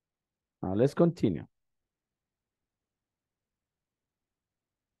 Now let's continue.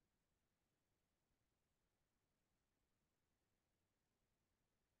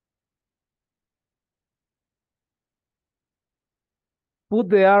 Put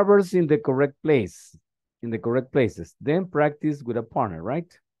the adverbs in the correct place, in the correct places. Then practice with a partner,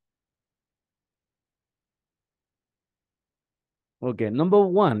 right? Okay, number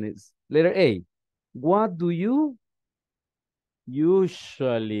one is letter A. What do you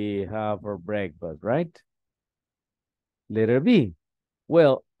usually have for breakfast, right? Letter B.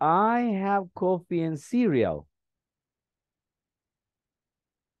 Well, I have coffee and cereal.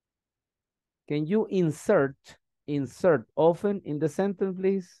 Can you insert often in the sentence,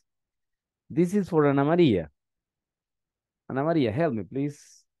 please? This is for Ana Maria. Ana Maria, help me,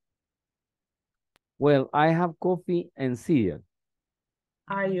 please. Well, I have coffee and cereal.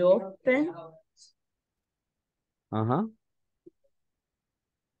 I often Uh-huh.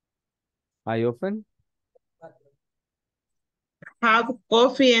 I often have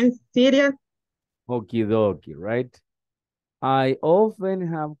coffee and cereal. Okie dokie, right? I often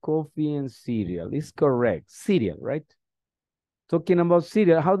have coffee and cereal. It's correct. Cereal, right? Talking about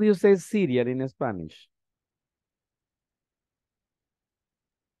cereal. How do you say cereal in Spanish?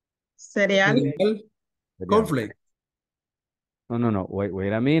 Cereal. Cereal. Cornflake. No.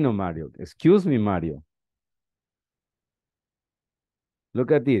 Wait a minute, Mario. Excuse me, Mario.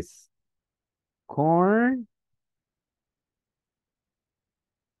 Look at this. Corn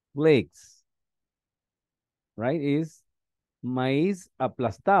flakes, right? Is maíz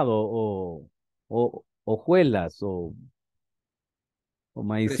aplastado o hojuelas o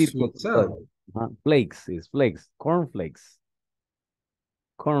maízito. Flakes is flakes, corn flakes.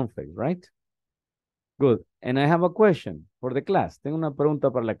 Corn flakes, right? Good. And I have a question for the class. Tengo una pregunta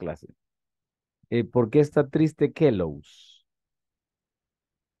para la clase. ¿Por qué está triste Kellogg's?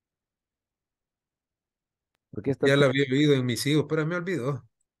 ¿Por qué está Ya lo triste? había oído en mis hijos, pero me olvidó.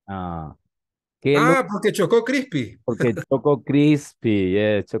 Kellogg's, Porque chocó Crispy. porque Choco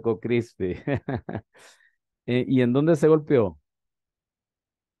Crispy, Choco Crispy. ¿Y en dónde se golpeó?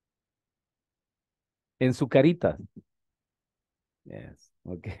 En su carita. Yes,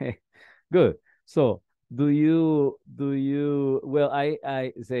 okay. Good. So, well,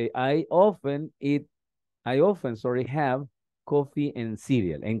 I say, I often, have coffee and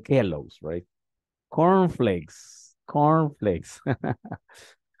cereal and Kellogg's, right? Cornflakes.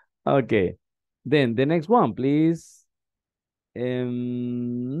 Okay. Then the next one, please.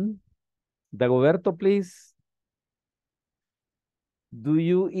 Dagoberto, please. Do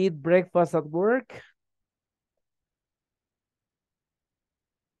you eat breakfast at work?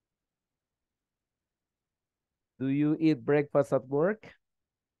 Do you eat breakfast at work?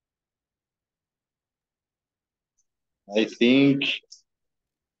 I think,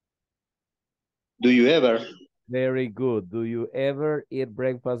 do you ever? Very good. Do you ever eat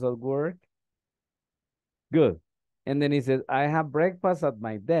breakfast at work? Good. And then he says, I have breakfast at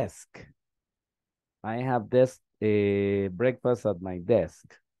my desk. I have breakfast at my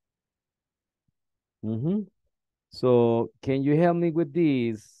desk. So can you help me with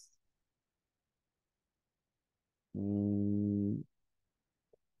this?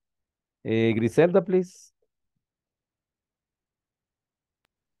 Griselda, please.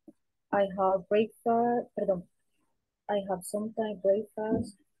 I have sometimes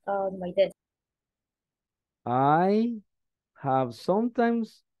breakfast at my desk. I have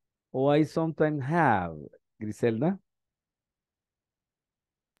sometimes, or I sometimes have. Griselda?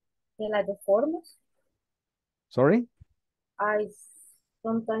 Like the formas. Sorry? I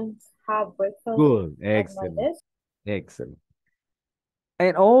sometimes have breakfast Good. at my desk. Excellent.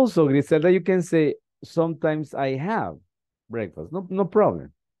 And also, Griselda, you can say, sometimes I have breakfast. No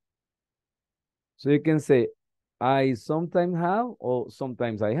problem. So you can say, I sometimes have or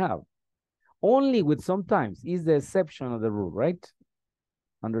sometimes I have. Only with sometimes is the exception of the rule, right?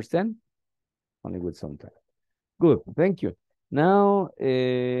 Understand? Only with sometimes. Good, thank you. Now,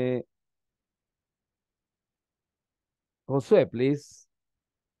 Josue, please.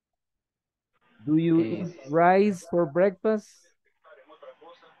 Do you eat rice for breakfast?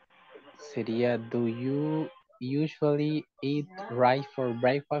 Sería, do you usually eat rice for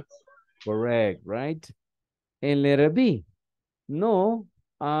breakfast? Correct, right? And letter B. No,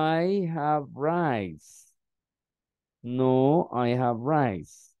 I have rice. No, I have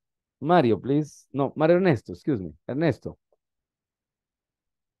rice. Mario, please. No, Mario Ernesto, excuse me. Ernesto.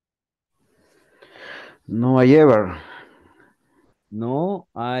 No, I ever. No,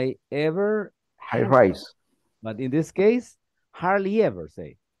 I ever have rice. But in this case, hardly ever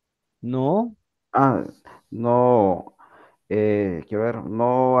say. No. No. Quiero ver.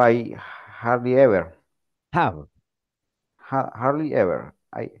 No, I hardly ever. Have. Hardly ever.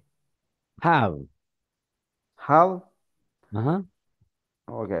 I have. Have? Uh-huh.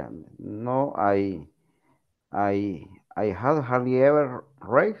 Okay. No, I have hardly ever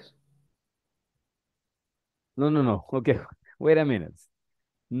rice. No. Okay, wait a minute.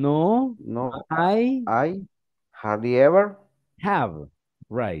 No, I hardly ever have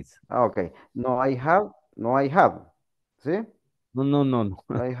rice. Okay. No, I have. See? No.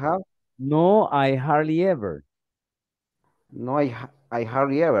 I have. No, I hardly ever. No, I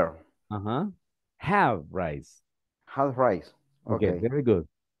hardly ever. Uh-huh. Have rice. Have rice. Okay, very good.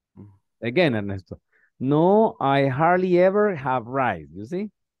 Again, Ernesto. No, I hardly ever have rice. You see?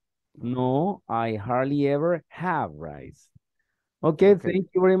 No, I hardly ever have rice. Okay, thank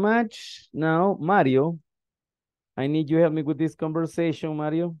you very much. Now, Mario, I need you to help me with this conversation,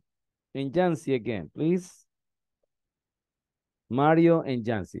 Mario. And Jancy again, please. Mario and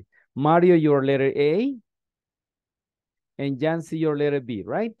Jancy. Mario, your letter A. And Jancy, your letter B,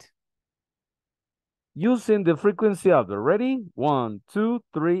 right? Using the frequency adverb. Ready? 1, 2,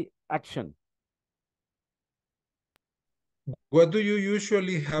 3, action. What do you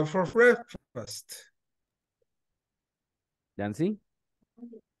usually have for breakfast? Jancy?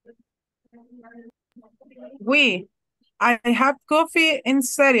 I have coffee and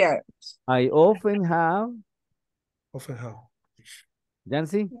cereal. I often have. Often how?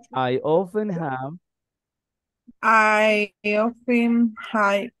 Jancy? I often have. I often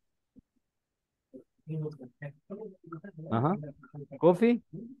have. Coffee?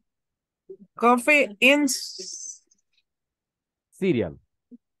 Coffee and Cereal.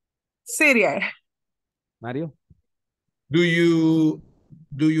 cereal. Mario? Do you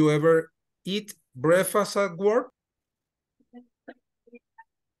ever eat breakfast at work?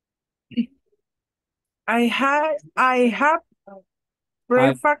 I have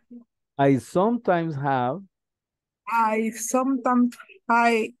breakfast. I sometimes have. I sometimes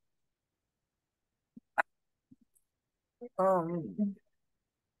I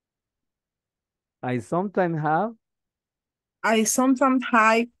sometimes have. I sometimes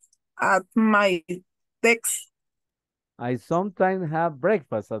have at my desk. I sometimes have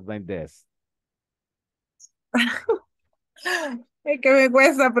breakfast at my desk. Es que me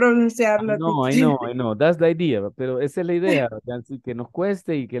cuesta pronunciarlo. No, I know. That's the idea. Pero esa es la idea, Jancy, que nos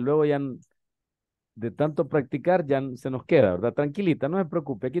cueste y que luego ya de tanto practicar ya se nos queda, ¿verdad? Tranquilita, no se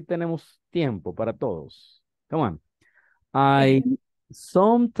preocupe. Aquí tenemos tiempo para todos. Come on. I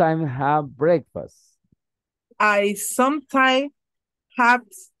sometimes have breakfast. I sometimes have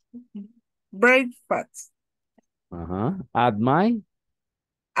breakfast. At my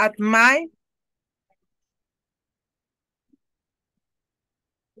At my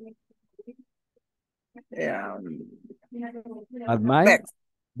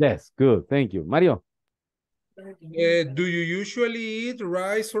desk. Good, thank you. Mario? Do you usually eat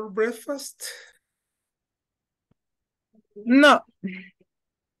rice for breakfast? No.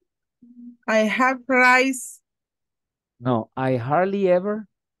 I have rice. No, I hardly ever.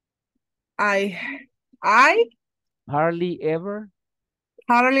 I hardly ever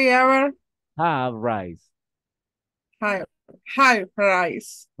have rice. Have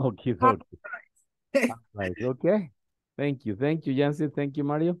rice. Okay. Right, okay. Thank you, Jancy. Thank you,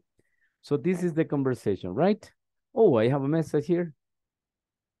 Mario. So this is the conversation, right? Oh, I have a message here.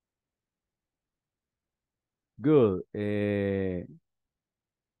 Good.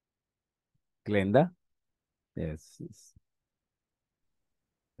 Glenda? Yes.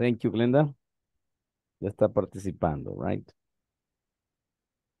 Thank you, Glenda. Ya está participando, right?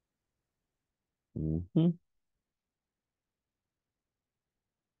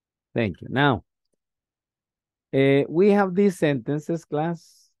 Thank you. Now, we have these sentences,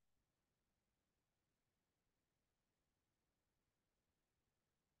 class.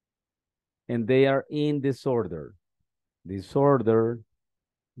 And they are in disorder. Disorder.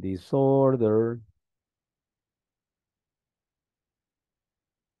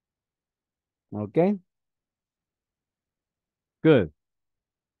 Okay. Good.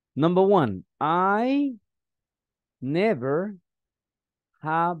 Number 1, I never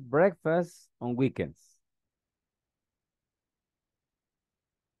have breakfast on weekends.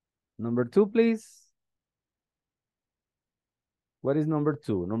 Number 2, please. What is number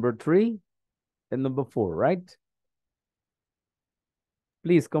 2? Number 3 and number 4, right?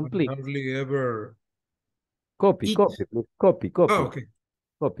 Please complete. Hardly ever. Copy. Oh,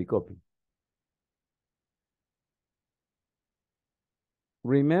 okay. Copy.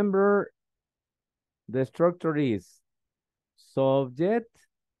 Remember, the structure is subject,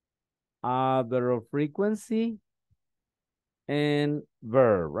 adverb of frequency, and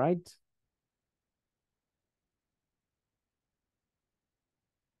verb, right?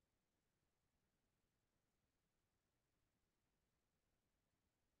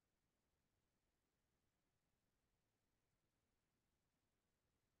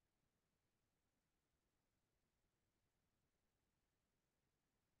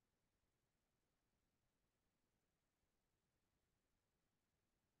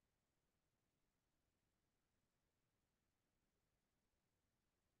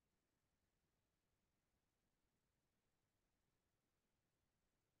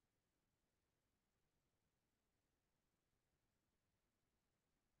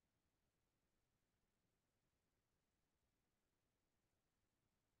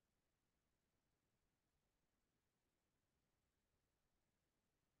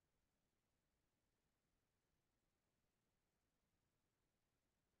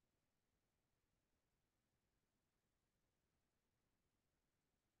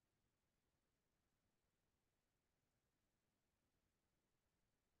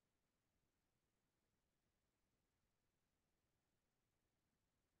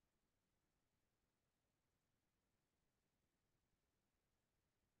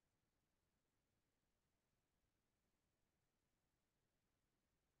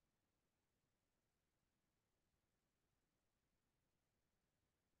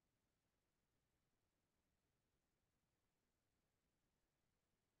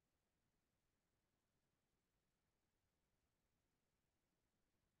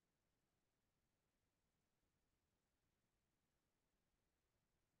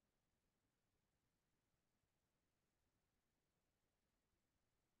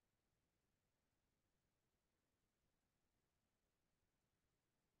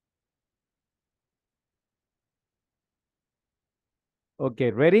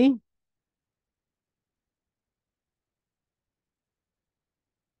 Okay, ready?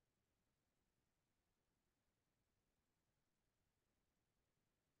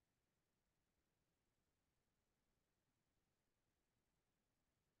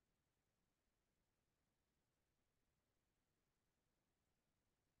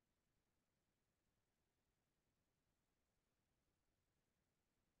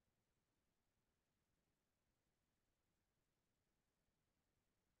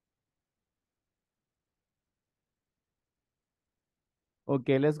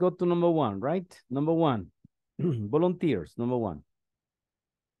 Okay, let's go to number one, right? Number one, volunteers, number one.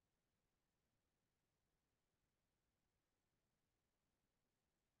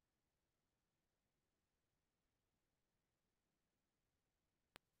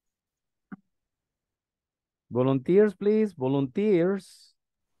 Volunteers, please, volunteers.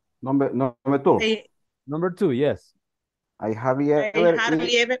 Number two. Number two, yes. I hardly ever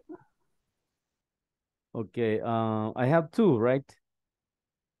eat. Okay, I have two, right?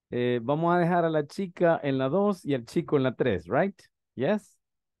 Vamos a dejar a la chica en la 2 y al chico en la 3, right? Yes?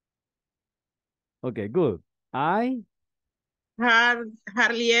 Okay, good. I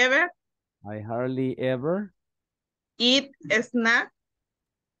hardly ever hardly ever eat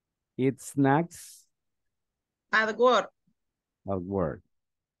snacks at work. At work.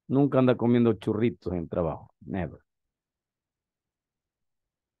 Nunca anda comiendo churritos en trabajo. Never.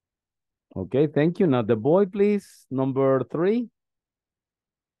 Okay, thank you. Now the boy, please. Number 3.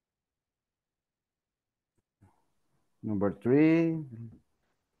 Number 3.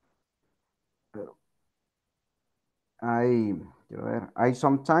 I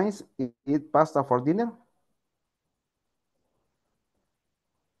sometimes eat pasta for dinner.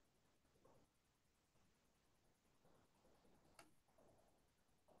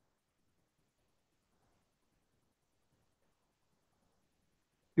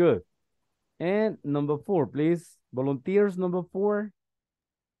 Good. And number 4, please. Volunteers, number 4.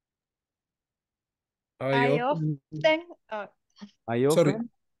 I often I Sorry. often.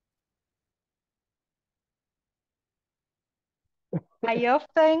 I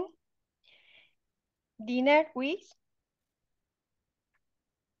often dinner with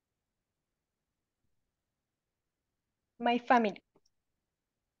my family.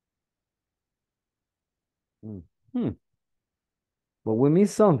 But we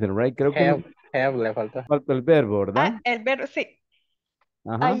miss something, right? Creo que Have le falta. falta el verbo, ¿verdad? El verbo, sí.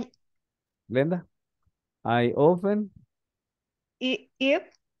 Ajá. Glenda. I often Eat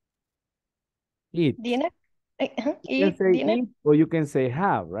dinner. You can say dinner. eat or you can say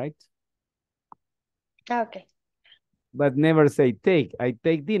have, right? Okay. But never say take. I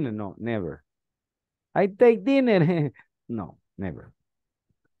take dinner. No, never. I take dinner. No, never.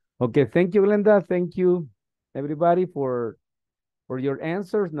 Okay, thank you, Glenda. Thank you, everybody, for your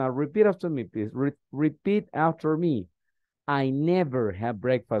answers. Now repeat after me, please. Repeat after me. I never have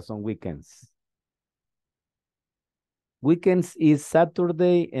breakfast on weekends. Weekends is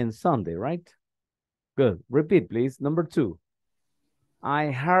Saturday and Sunday, right? Good. Repeat, please. Number 2. I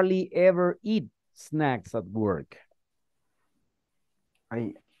hardly ever eat snacks at work.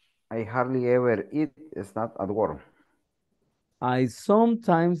 I hardly ever eat snacks at work. I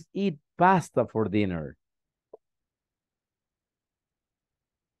sometimes eat pasta for dinner.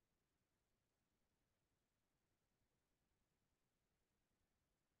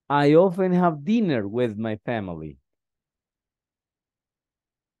 I often have dinner with my family.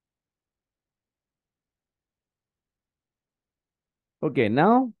 Okay,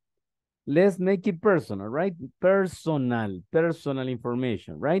 now let's make it personal, right? Personal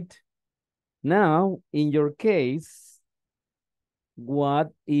information, right? Now, in your case, what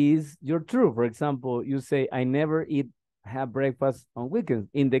is your truth? For example, you say, I never have breakfast on weekends.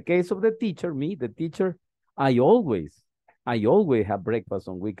 In the case of the teacher, me, the teacher, I always have breakfast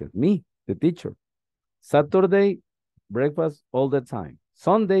on weekends. Me, the teacher. Saturday, breakfast all the time.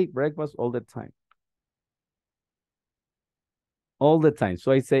 Sunday, breakfast all the time. All the time.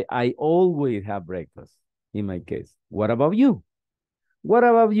 So I say, I always have breakfast in my case. What about you? What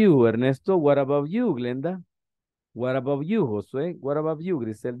about you, Ernesto? What about you, Glenda? What about you, Josué? What about you,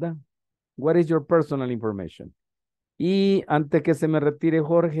 Griselda? What is your personal information? Y antes que se me retire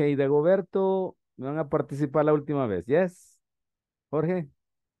Jorge y Dagoberto, me van a participar la última vez. Yes? Jorge?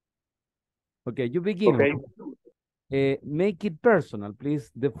 Okay, you begin. Okay. Make it personal, please.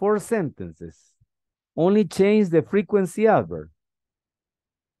 The 4 sentences. Only change the frequency adverb.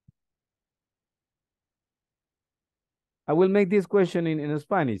 I will make this question in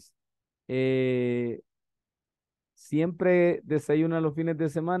Spanish. ¿Siempre desayuna los fines de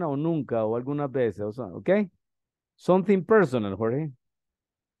semana o nunca o algunas veces? O sea, okay? Something personal, Jorge.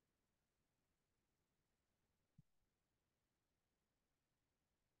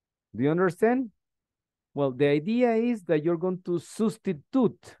 Do you understand? Well, the idea is that you're going to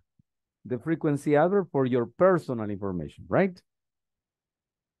substitute the frequency adverb for your personal information, right?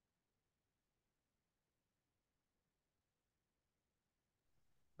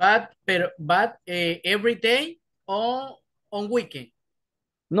 But every day or on weekend?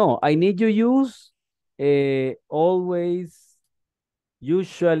 No, I need you use always,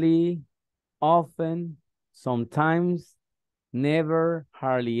 usually, often, sometimes, never,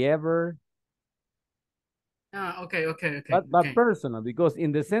 hardly ever. Okay. But personal, because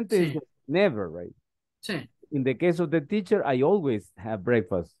in the sentence, Sí. never, right? Sí. In the case of the teacher, I always have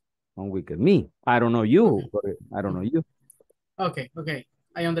breakfast on weekend. Me, I don't know you, but I don't know you. Okay,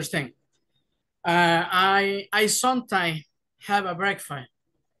 I understand. I sometimes have a breakfast.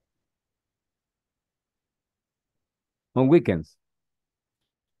 On weekends.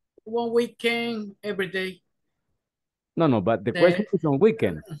 One weekend, every day. No, but the question is on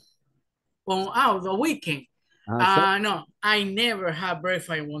weekend. On the weekend. So, No, I never have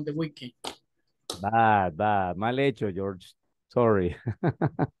breakfast on the weekend. bad. Mal hecho, George. Sorry.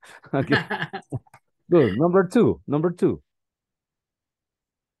 Okay. Good. Number two.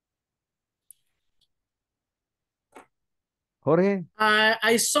 Jorge?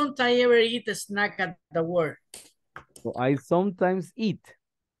 I sometimes ever eat a snack at the work. So I sometimes eat.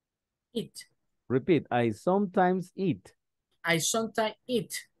 Eat. Repeat. I sometimes eat. I sometimes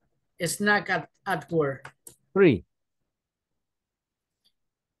eat a snack at work. 3.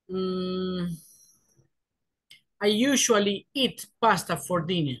 I usually eat pasta for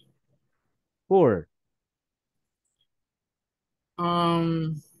dinner. 4.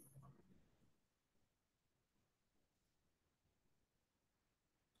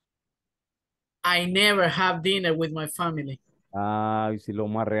 I never have dinner with my family. Ay, sí lo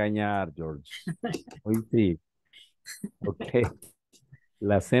vamos a regañar, George. Hoy sí. Ok.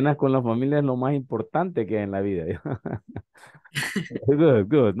 Las cenas con la familia es lo más importante que hay en la vida.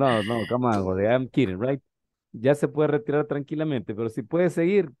 Good. No, come on, Jorge. I'm kidding, right? Ya se puede retirar tranquilamente, pero si puede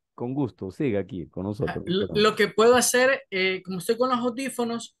seguir, con gusto, siga aquí con nosotros. Lo que puedo hacer, como estoy con los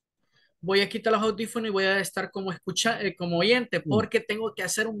audífonos, voy a quitar los audífonos y voy a estar como como oyente, porque tengo que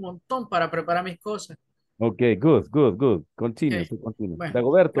hacer un montón para preparar mis cosas. Ok, good. Continue. Bueno,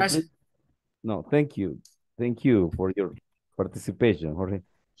 Dagoberto, gracias. please. No, thank you. Thank you for your participation, Jorge.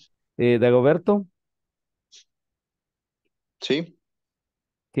 Dagoberto? Sí.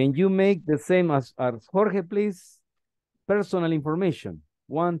 Can you make the same as Jorge, please? Personal information.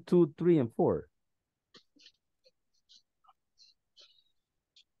 1, 2, 3, and 4.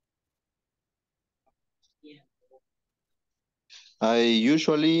 I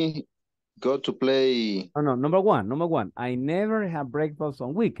usually go to play. Oh, no, number one. I never have breakfast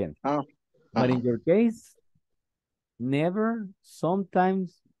on weekends. But in your case, never,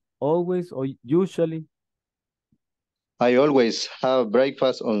 sometimes, always, or usually. I always have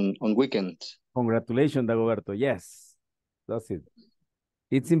breakfast on weekends. Congratulations, Dagoberto. Yes, that's it.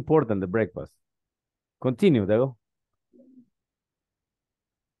 It's important, the breakfast. Continue, Dago.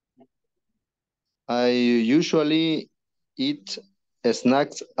 I usually eat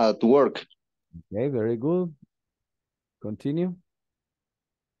snacks at work. Okay, very good. Continue.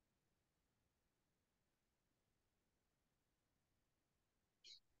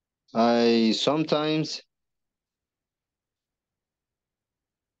 I sometimes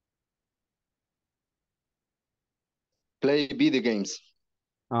play video games.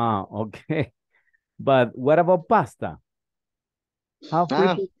 Okay. But what about pasta? How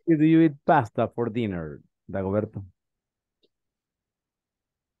frequently do you eat pasta for dinner, Dagoberto?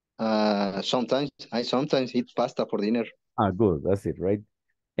 I sometimes eat pasta for dinner. Good. That's it, right?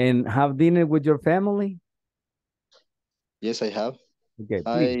 And have dinner with your family? Yes, I have. Okay,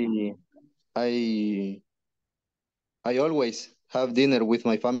 please. I always have dinner with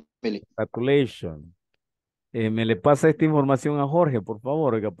my family. Congratulations. Me le pasa esta información a Jorge, por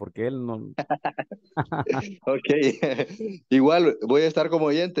favor, oiga, porque él no... Ok. Igual voy a estar como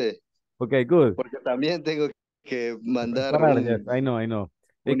oyente. Ok, good. Porque también tengo que mandar Yes, I know.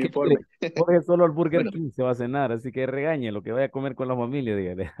 Es que informe. Jorge solo al Burger King se va a cenar, así que regañe lo que vaya a comer con la familia,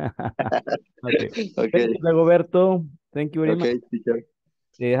 dígale. Okay. Thank you, Dagoberto. Thank you very much. Teacher.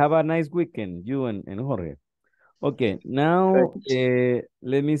 Have a nice weekend, you and Jorge. Okay, now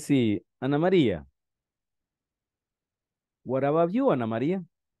let me see. Ana María. What about you, Ana María?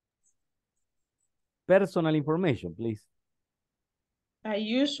 Personal information, please. I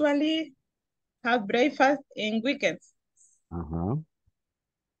usually have breakfast in weekends.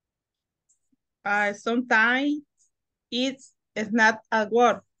 I sometimes eat snacks at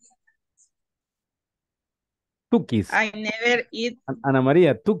work. Tukis. I never eat. Ana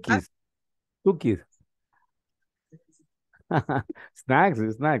María, tukis. Tukis. Snacks,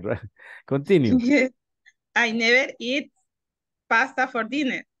 right? Continue. I never eat pasta for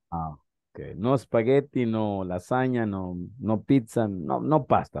dinner. Ah, okay. No spaghetti, no lasaña, no pizza, no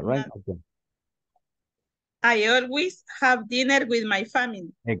pasta, right? No. Okay. I always have dinner with my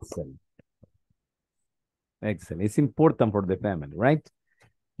family. Excellent. Excellent. It's important for the family, right?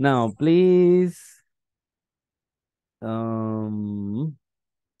 Now, please. Ya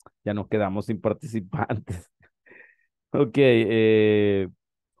nos quedamos sin participantes. Okay.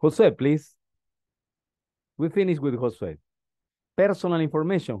 José, please. We finish with José. Personal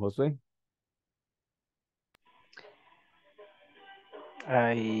information, José.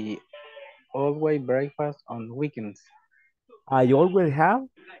 I always breakfast on weekends. I always have?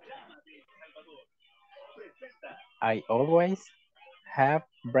 I always have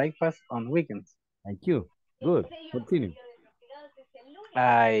breakfast on weekends. Thank you. Good. Continue.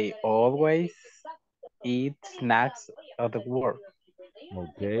 I always eat snacks at work.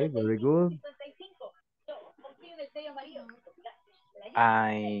 Okay, very good.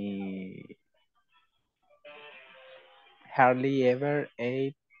 I hardly ever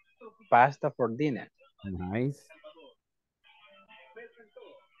ate pasta for dinner. Nice.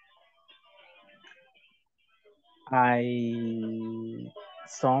 I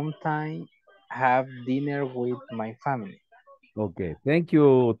sometimes have dinner with my family. Okay, thank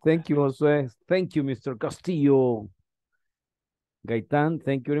you. Thank you, Jose. Thank you, Mr. Castillo. Gaitan,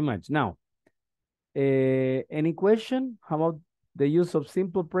 thank you very much. Now, any question? How about the use of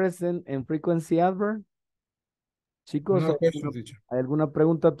simple present and frequency adverb? Chicos, No question, teacher. ¿hay alguna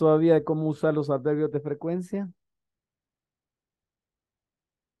pregunta todavía de cómo usar los adverbios de frecuencia?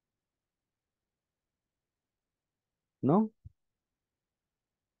 ¿No?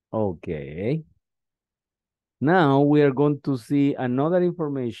 Okay. Now we are going to see another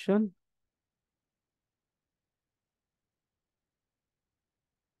information.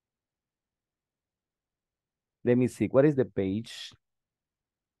 Let me see. What is the page?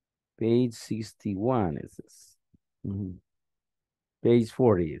 Page 61 is this. Page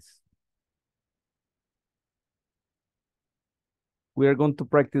 40 is. We are going to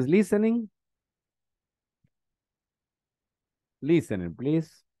practice listening. Listening,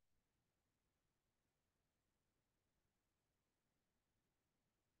 please.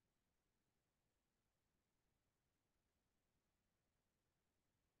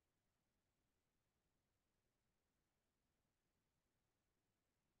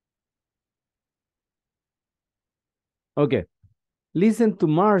 Okay. Listen to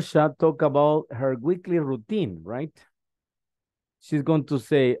Marsha talk about her weekly routine, right? She's going to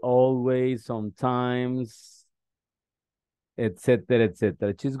say always, sometimes, etc.,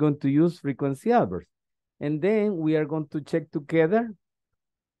 etc. She's going to use frequency adverbs. And then we are going to check together.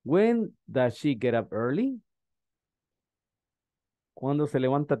 When does she get up early? Cuando se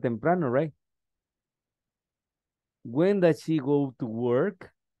levanta temprano, right? When does she go to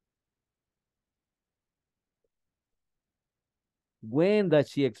work? When does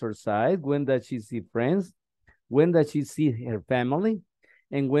she exercise? When does she see friends? When does she see her family?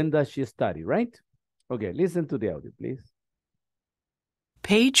 And when does she study, right? Okay, listen to the audio, please.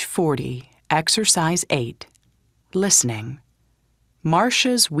 Page 40, Exercise 8. Listening.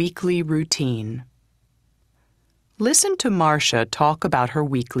 Marcia's weekly routine. Listen to Marcia talk about her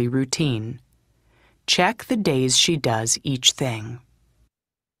weekly routine. Check the days she does each thing.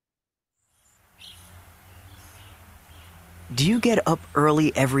 Do you get up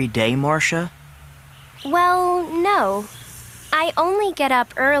early every day, Marcia? Well, no. I only get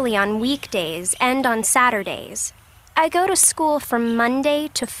up early on weekdays and on Saturdays. I go to school from Monday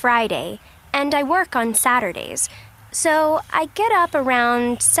to Friday, and I work on Saturdays, so I get up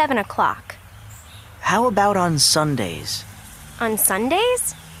around 7 o'clock. How about on Sundays? On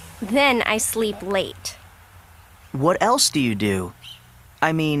Sundays? Then I sleep late. What else do you do?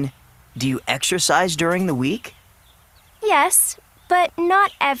 I mean, do you exercise during the week? Yes, but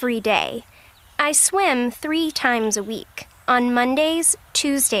not every day. I swim 3 times a week, on Mondays,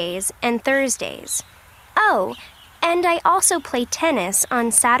 Tuesdays, and Thursdays. Oh, and I also play tennis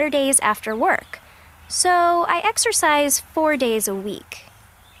on Saturdays after work. So I exercise 4 days a week.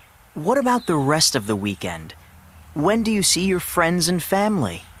 What about the rest of the weekend? When do you see your friends and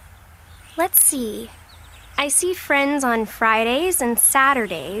family? Let's see. I see friends on Fridays and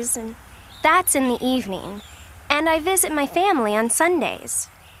Saturdays, and that's in the evening. And I visit my family on Sundays.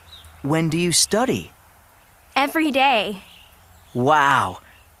 When do you study? Every day. Wow,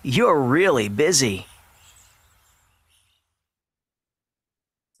 you're really busy.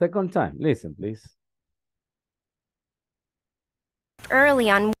 Second time, listen, please. early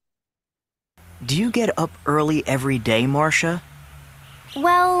on. Do you get up early every day, Marcia?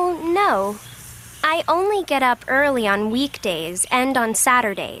 Well, no. I only get up early on weekdays and on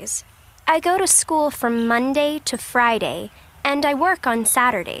Saturdays. I go to school from Monday to Friday, and I work on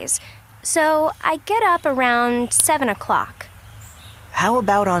Saturdays. So I get up around 7 o'clock. How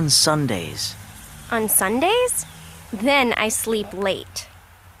about on Sundays? On Sundays? Then I sleep late.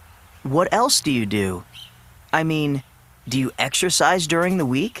 What else do you do? I mean, do you exercise during the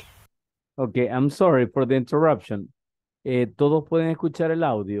week? Okay, I'm sorry for the interruption. ¿Todos pueden escuchar el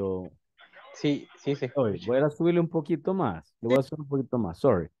audio? Sí, sí se Oye, escucha. voy a subirle un poquito más. Le voy a subir un poquito más,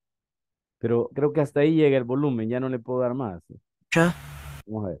 sorry. Pero creo que hasta ahí llega el volumen, ya no le puedo dar más.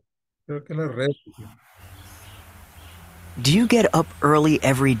 Vamos a ver. Creo que la red. Do you get up early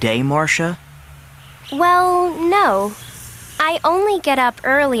every day, Marcia? Well, no. I only get up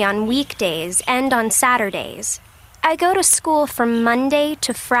early on weekdays and on Saturdays. I go to school from Monday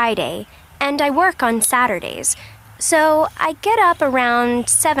to Friday, and I work on Saturdays. So I get up around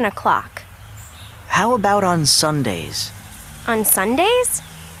 7 o'clock. How about on Sundays? On Sundays?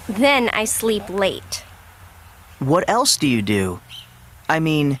 Then I sleep late. What else do you do? I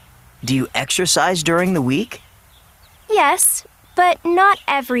mean, do you exercise during the week? Yes, but not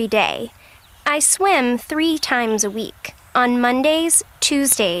every day. I swim 3 times a week, on Mondays,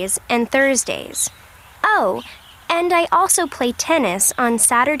 Tuesdays, and Thursdays. Oh, and I also play tennis on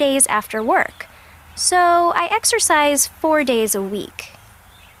Saturdays after work. So I exercise 4 days a week.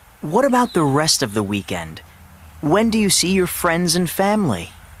 What about the rest of the weekend? When do you see your friends and family?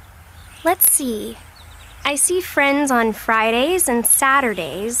 Let's see. I see friends on Fridays and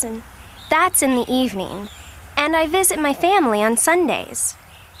Saturdays, and that's in the evening. And I visit my family on Sundays.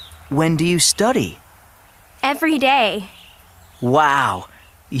 When do you study? Every day. Wow,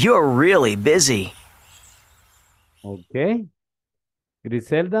 you're really busy. Okay.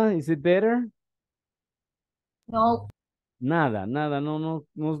 Griselda, is it better? No, Nada, no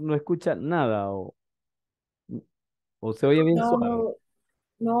escucha nada o se oye bien no, suave.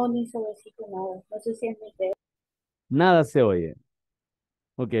 no, ni suavecito nada. No sé si es mi dedo. Nada se oye.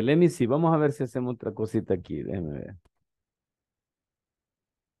 Ok, let me see. Vamos a ver si hacemos otra cosita aquí. Déjeme ver.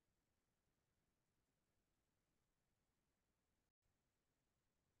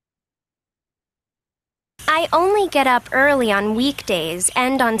 I only get up early on weekdays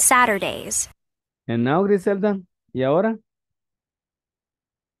and on Saturdays. And now, Griselda, ¿y ahora?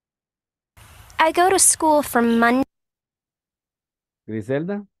 I go to school from Monday.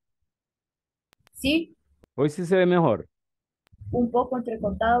 Griselda, Sí, hoy sí se ve mejor. un poco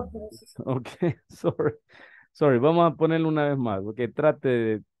entrecortado, pero sí. Ok, sorry, vamos a ponerlo una vez más. Ok, trate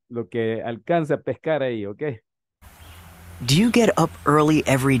de lo que alcance a pescar ahí, ok. Do you get up early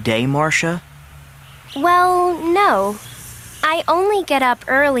every day, Marcia? Well, no. I only get up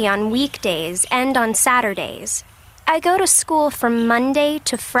early on weekdays and on Saturdays. I go to school from Monday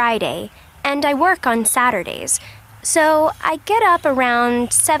to Friday, and I work on Saturdays. So I get up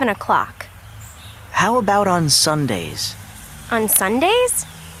around 7 o'clock. How about on Sundays? On Sundays?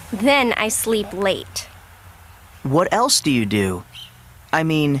 Then I sleep late. What else do you do? I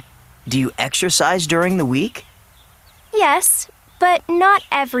mean, do you exercise during the week? Yes, but not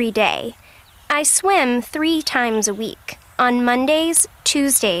every day. I swim 3 times a week, on Mondays,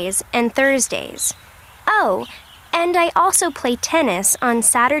 Tuesdays, and Thursdays. Oh, and I also play tennis on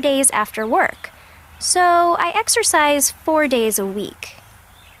Saturdays after work. So I exercise 4 days a week.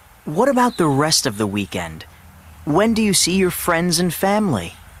 What about the rest of the weekend? When do you see your friends and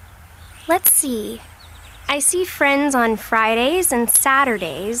family? Let's see. I see friends on Fridays and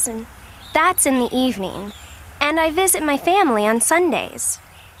Saturdays, and that's in the evening. And I visit my family on Sundays.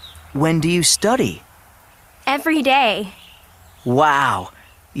 When do you study? Every day. Wow,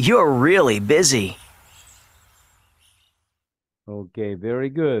 you're really busy. Ok, very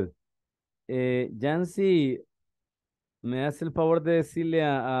good. Yancy, ¿me hace el favor de decirle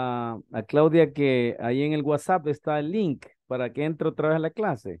a Claudia que ahí en el WhatsApp está el link para que entre otra vez a la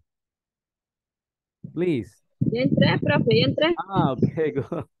clase? Please. Ya entré, profe, ya entré. Ah, ok,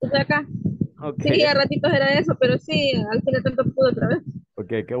 good. Estoy acá. Ok. Sí, a ratitos era eso, pero sí, al final tanto pude otra vez.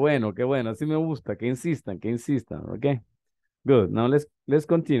 Ok, qué bueno, qué bueno. Así me gusta, que insistan, ok. Good, now let's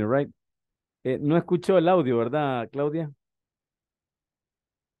continue, right? No escuchó el audio, ¿verdad, Claudia?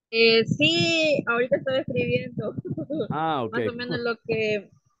 Sí, ahorita estaba escribiendo. Ah, ok. Más o menos lo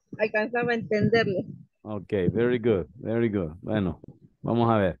que alcanzaba a entenderle. Ok, very good, very good. Bueno, vamos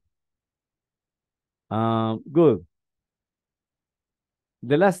a ver. Good.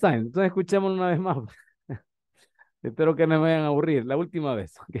 The last time. Entonces escuchemos una vez más. Espero que no me vayan a aburrir. La última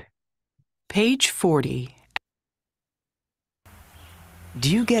vez. Okay. Page 40. Do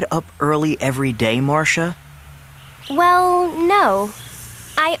you get up early every day, Marcia? Well, no.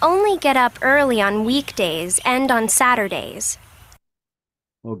 I only get up early on weekdays and on Saturdays.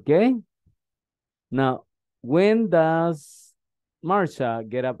 Okay. Now, when does Marcia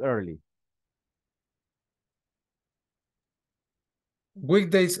get up early?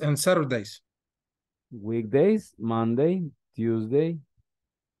 Weekdays and Saturdays. Weekdays, Monday, Tuesday,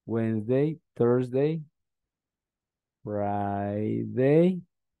 Wednesday, Thursday, Friday,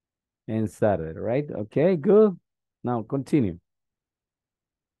 and Saturday, right? Okay, good. Now continue.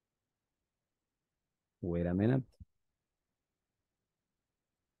 Wait a minute.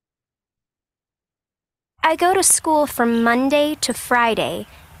 I go to school from Monday to Friday,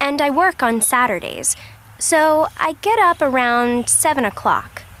 and I work on Saturdays. So I get up around 7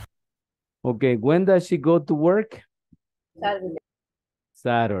 o'clock. Okay, when does she go to work? Saturday.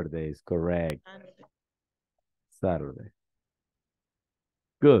 Saturdays, correct. Saturday.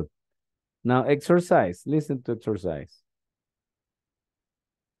 Good. Now exercise. Listen to exercise.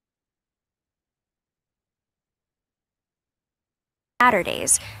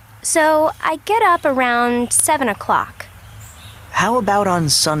 Saturdays. So I get up around 7 o'clock. How about on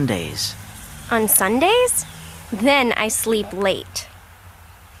Sundays? On Sundays? Then I sleep late.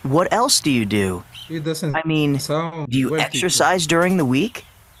 What else do you do? It doesn't I mean, sound do you well, exercise during the week?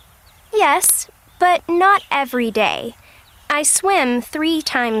 Yes, but not every day. I swim 3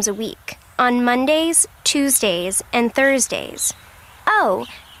 times a week, on Mondays, Tuesdays, and Thursdays. Oh,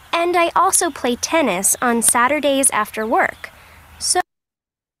 and I also play tennis on Saturdays after work. So,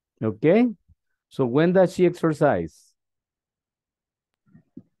 Okay. So when does she exercise?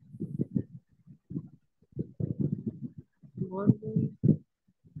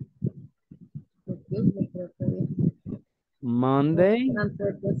 Monday,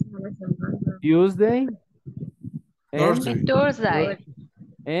 Tuesday, and Thursday.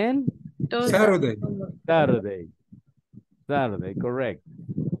 and Saturday. Saturday, correct.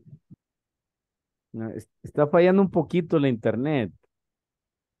 No, está fallando un poquito la internet.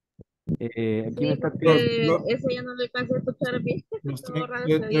 Aquí me está Ese ya no le alcanza a escuchar bien. Todo raro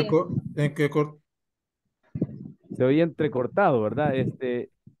se oía. Se oye entrecortado, ¿verdad? Se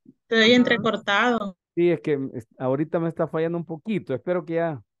oye entrecortado. Sí, es que ahorita me está fallando un poquito. Espero que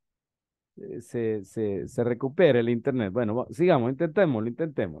ya se recupere el internet. Bueno, sigamos,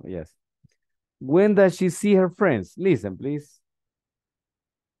 intentémoslo. Yes. When does she see her friends? Listen, please.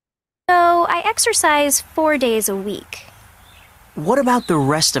 so I exercise 4 days a week. What about the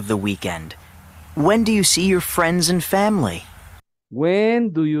rest of the weekend? When do you see your friends and family? When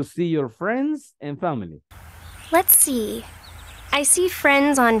do you see your friends and family? Let's see. I see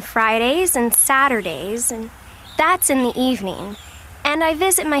friends on Fridays and Saturdays, and that's in the evening. And I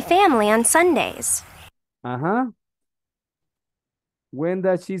visit my family on Sundays. Uh-huh. When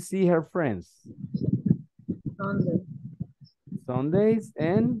does she see her friends? Sundays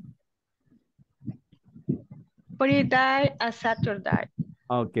and? Friday and Saturday.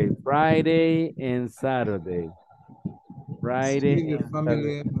 Okay, Friday and Saturday. Friday and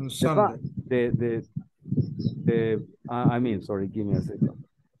family Saturday. on Sunday. Sorry, give me a second.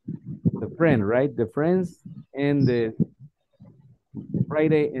 The friend, right? The friends and the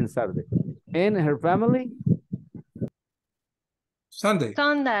Friday and Saturday. And her family? Sunday.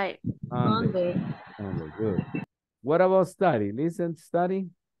 Sunday. Good. What about study? Listen, study.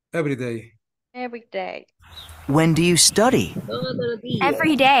 Every day. Every day. When do you study?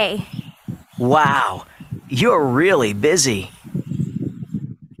 Every day. Wow, you're really busy.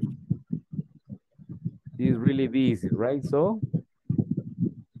 She's really busy, right? So,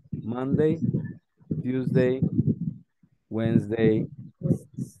 Monday, Tuesday, Wednesday,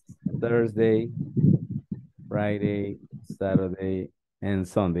 Thursday, Friday, Saturday, and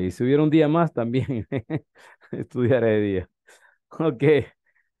Sunday. Y si hubiera un día más también, estudiaré de día. Okay,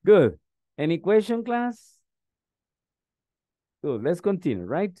 good. Any question, class? Good, let's continue,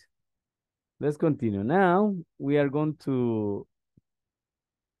 right? Let's continue. Now, we are going to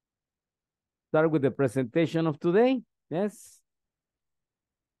start with the presentation of today. Yes.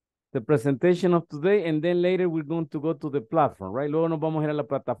 The presentation of today, and then later we're going to go to the platform, right? Luego nos vamos a ir a la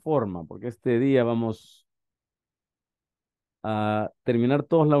plataforma, porque este día vamos a terminar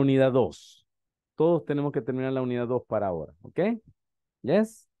todos la unidad 2. Todos tenemos que terminar la unidad 2 para ahora, ¿ok?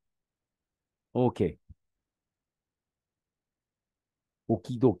 Yes? Ok.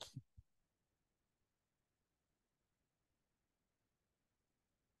 Okidoki.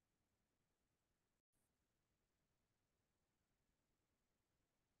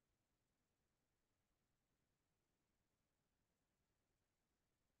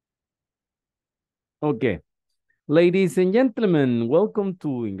 Okay. Ladies and gentlemen, welcome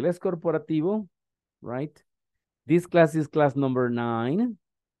to Inglés Corporativo, right? This class is class number 9.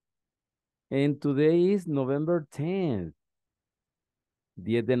 And today is November 10th.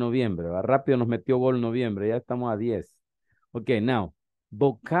 10 de noviembre, ¿va? Rápido nos metió gol noviembre, ya estamos a 10. Okay, now,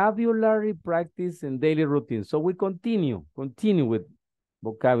 vocabulary practice and daily routine. So we continue with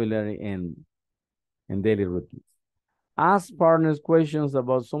vocabulary and daily routines. Ask partners questions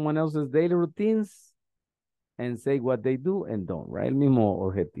about someone else's daily routines and say what they do and don't, right? El mismo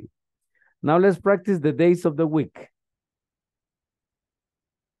objetivo. Now let's practice the days of the week.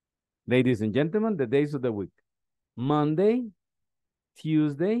 Ladies and gentlemen, the days of the week. Monday,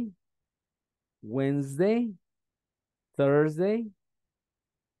 Tuesday, Wednesday, Thursday,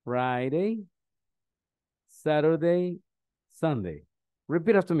 Friday, Saturday, Sunday.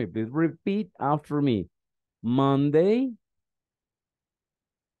 Repeat after me, please. Repeat after me. Monday,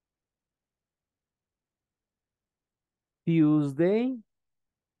 Tuesday,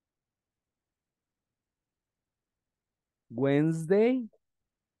 Wednesday,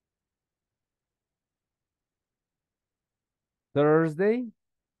 Thursday,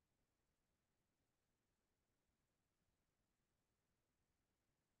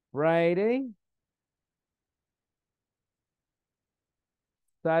 Friday,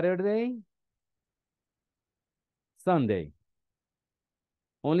 Saturday, Sunday.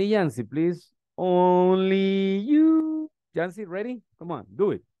 Only Yancy, please. Only you. Yancy, ready? Come on,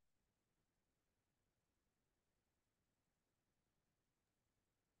 do it.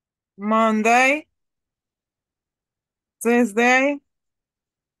 Monday, Tuesday,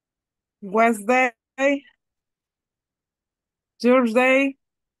 Wednesday, Thursday,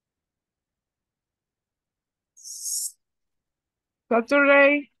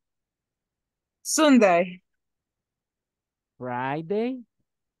 Saturday, Sunday. Friday.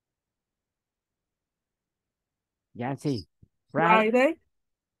 Yancy. Friday.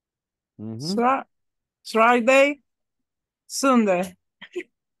 Mm-hmm. Friday, Sunday.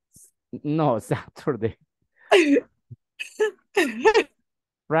 No, Saturday.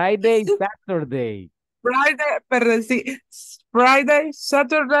 Friday, Saturday. Friday,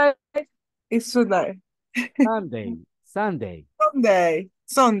 Saturday, y Sunday. Sunday.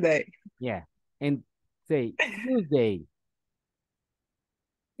 Yeah. And say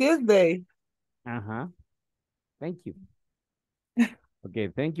Tuesday. Uh-huh. Thank you. Okay,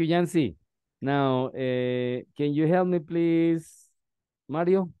 thank you, Yancy. Now, can you help me, please,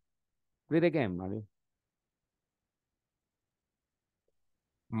 Mario? Read again, Mario.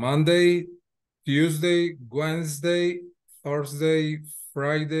 Monday, Tuesday, Wednesday, Thursday,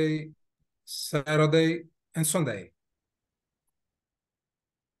 Friday, Saturday, and Sunday.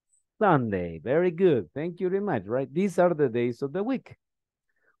 Sunday. Very good. Thank you very much, right? These are the days of the week.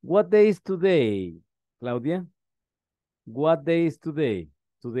 What day is today, Claudia? What day is today?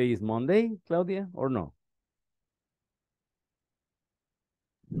 Today is Monday, Claudia, or no?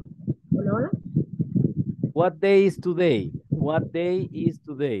 Hola. What day is today? What day is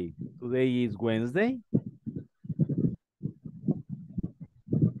today? Today is Wednesday?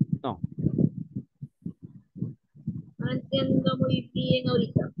 No. No entiendo muy bien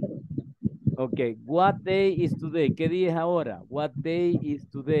ahorita. Okay, what day is today? ¿Qué día es ahora? What day is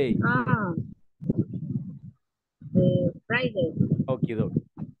today? Friday. Okay,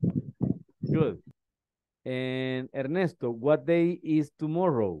 good. And Ernesto, what day is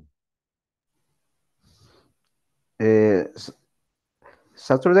tomorrow?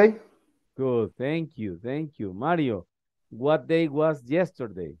 Saturday. Good, thank you. Mario, what day was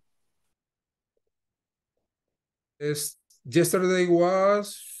yesterday? Yesterday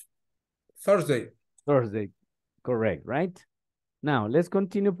was Thursday. Thursday, correct, right? Now, let's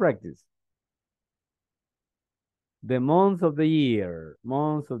continue practice. The month of the year.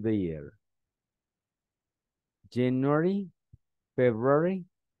 January, February,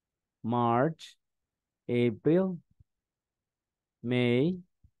 March, April, May,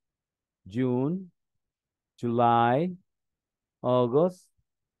 June, July, August,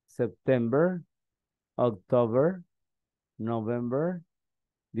 September, October, November,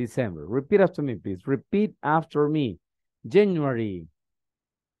 December. Repeat after me, please. Repeat after me. January,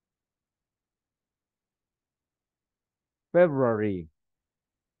 February,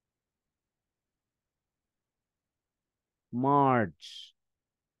 March,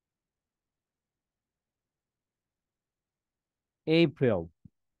 April,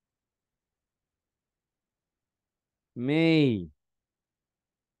 May,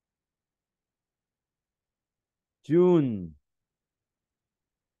 June,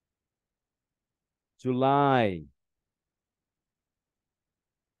 July,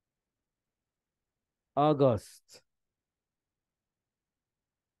 August.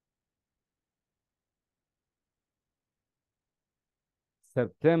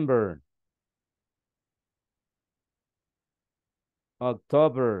 September.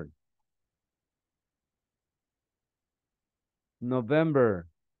 October. November.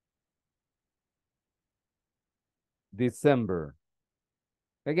 December.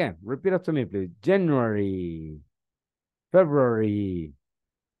 Again, repeat after me, please. January, February,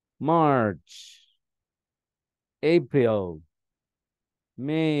 March, April,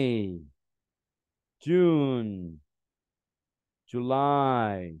 May, June,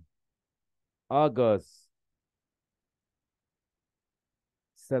 July, August,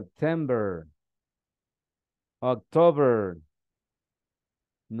 September, October,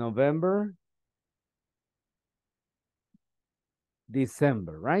 November,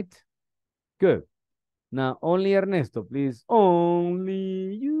 December, right? Good. Now, only Ernesto, please.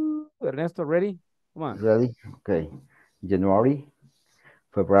 Only you. Ernesto, ready? Come on. Ready? Okay. January,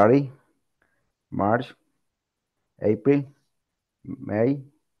 February, March, April, May,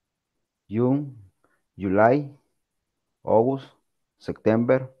 June, July, August,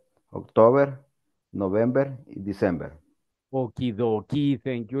 September, October, November, December. Okie dokie.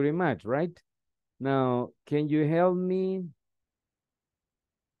 Thank you very much, right? Now, can you help me?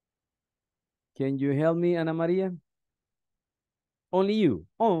 Can you help me, Ana Maria? Only you.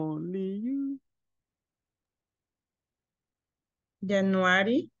 Only you.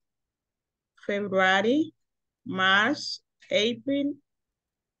 January, February, March, April,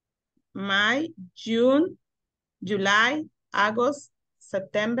 May, June, July, August,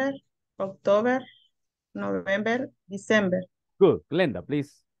 September, October, November, December. Good. Glenda,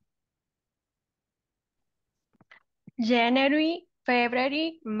 please. January,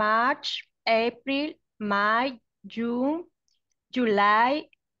 February, March, April, May, June, July,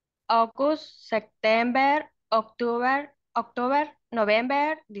 August, September, October,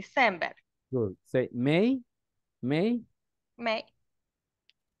 November, December. Good. Say May, May,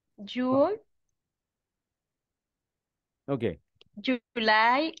 June, okay.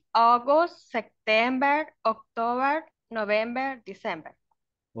 July, August, September, October, November, December.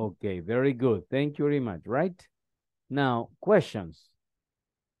 Okay, very good. Thank you very much, right? Now, questions.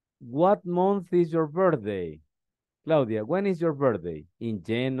 What month is your birthday? Claudia, when is your birthday? In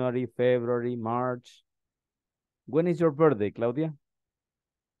January, February, March? When is your birthday, Claudia?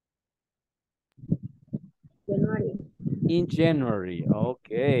 January. In January,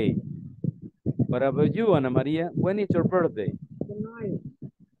 okay. What about you, Ana Maria? When is your birthday? January.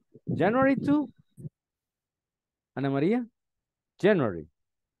 January too? Ana Maria? January.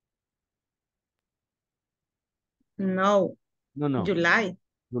 No. No. July.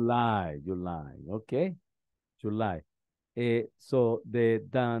 July. Okay. July. So the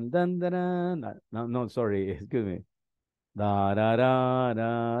dan dan dan no, sorry, excuse me. Da da da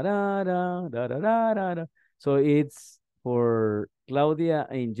da da da da da da da. So it's for Claudia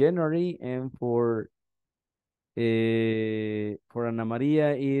in January, and for Ana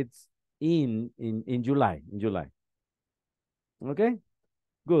Maria it's in July. In July. Okay.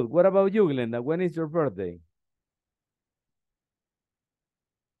 Good. What about you, Glenda? When is your birthday?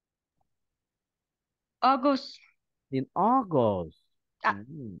 August. In August.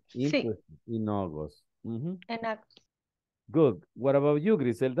 Sí. In August. En August. Good. What about you,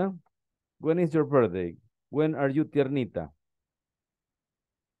 Griselda? When is your birthday? When are you tiernita?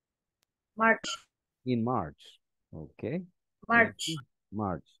 March. In March. Okay. March.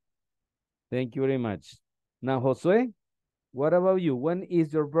 March. Thank you very much. Now, Josue, what about you? When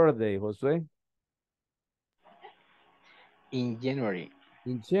is your birthday, Josue? In January.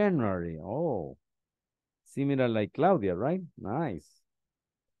 In January. Oh, similar like Claudia, right? Nice.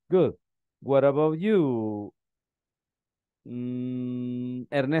 Good. What about you,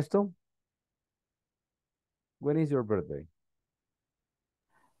 Ernesto? When is your birthday?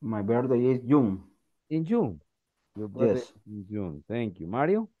 My birthday is June. In June. Your birthday Yes. in June. Thank you.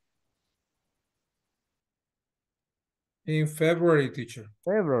 Mario? In February, teacher.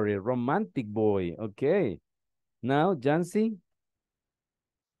 February, romantic boy. Okay. Now, Jancy?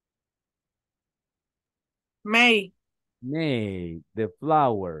 May. May, the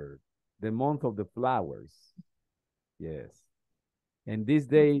flower, the month of the flowers. Yes. And this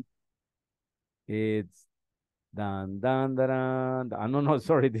day, it's dan, dan, dan, dan. No,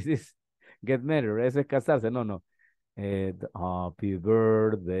 sorry, this is get married. Ese es casarse. No. Happy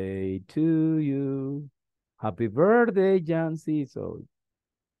birthday to you. Happy birthday, Jancy. So,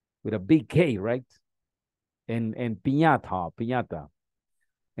 with a big K, right? And piñata.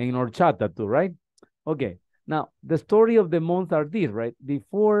 And horchata too, right? Okay. Now, the story of the month are these, right?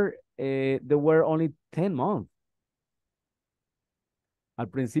 Before there were only 10 months. Al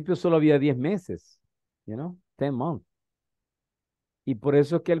principio solo había 10 meses, 10 months. Y por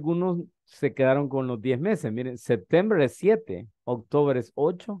eso es que algunos se quedaron con los 10 meses. Miren, septiembre es 7, octubre es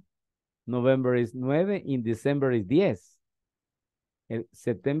 8, noviembre es 9 y diciembre es 10. El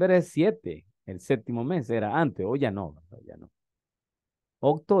septiembre es 7, el séptimo mes era antes, o ya no, ya no.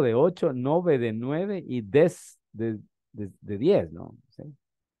 Octo de 8, nove de 9 y des de 10, ¿no? ¿Sí?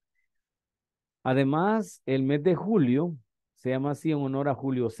 Además, el mes de julio se llama así en honor a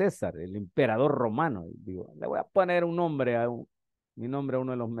Julio César, el emperador romano. Digo, le voy a poner un nombre mi nombre a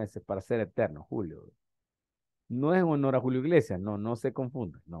uno de los meses para ser eterno, Julio. No es en honor a Julio Iglesias, no se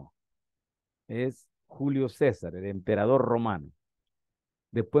confunda, no. Es Julio César, el emperador romano.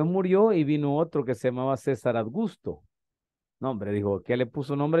 Después murió y vino otro que se llamaba César Augusto. No, hombre, dijo, ¿qué le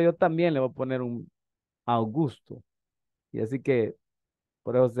puso nombre? Yo también le voy a poner un Augusto. Y así que,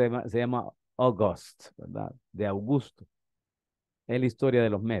 por eso se llama August, ¿verdad? De Augusto. Es la historia de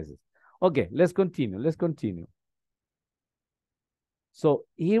los meses. Okay, let's continue. So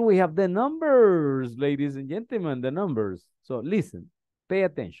here we have the numbers, ladies and gentlemen, the numbers. So listen, pay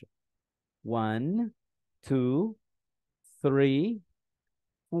attention. 1, 2, 3,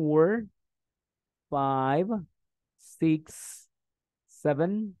 4, 5, 6,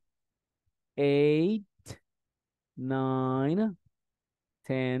 7, 8, 9,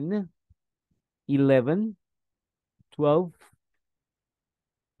 10, 11, 12,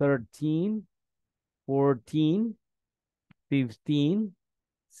 13, 14, 15,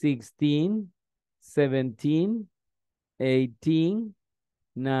 16, 17, 18,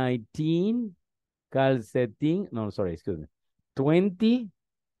 19, calcetín, no, sorry, excuse me, 20,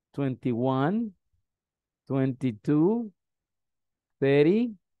 21, 22,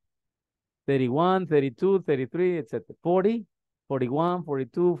 30, 31, 32, 33, etc. 40, 41,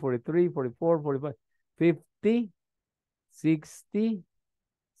 42, 43, 44, 45, 50, 60,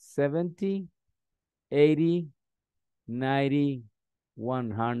 70, 80, 90,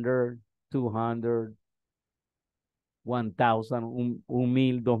 100, 200, 1,000,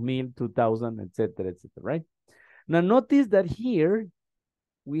 1,000, 2,000, 2,000, etc., right? Now notice that here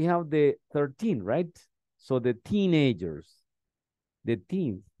we have the 13, right? So the teenagers, the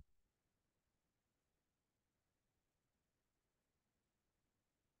teens.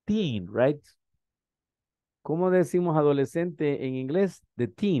 Teen, right? ¿Cómo decimos adolescente en inglés? The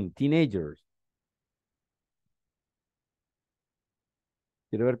teen, teenagers.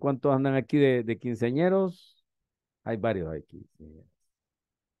 Quiero ver cuántos andan aquí de quinceañeros. Hay varios aquí. Sí.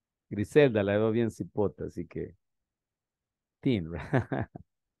 Griselda la veo bien cipota, así que teen.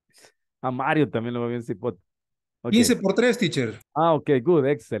 A Mario también lo veo bien cipota. Okay. 15 por 3, teacher. Ah, ok, good,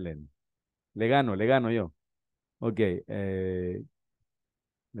 excellent. Le gano yo. Ok, let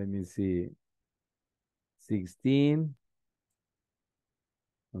me see. 16.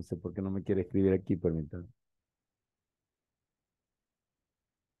 No sé por qué no me quiere escribir aquí, permítame.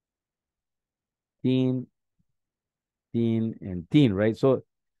 Teen, and teen, right? So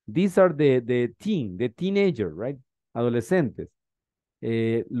these are the teenager, right? Adolescentes.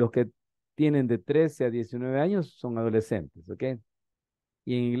 Los que tienen de 13 a 19 años son adolescentes, ¿ok?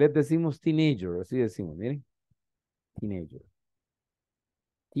 Y en inglés decimos teenager, así decimos, miren. Teenager.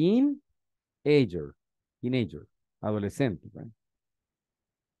 Teenager, adolescente, right?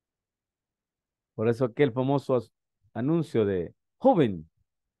 Por eso aquel famoso anuncio de joven,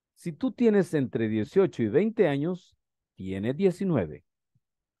 si tú tienes entre 18 y 20 años, tienes 19.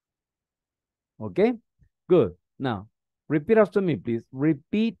 ¿Ok? Good. Now, repeat after me, please.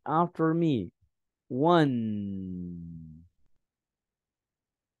 Repeat after me. 1,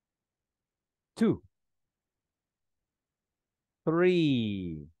 2,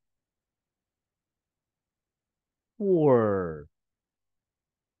 3, 4,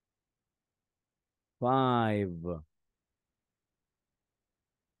 5,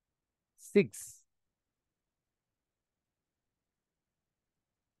 6,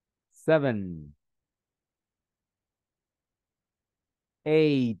 7,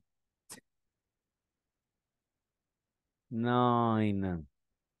 8, 9,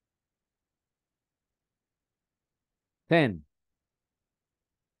 10,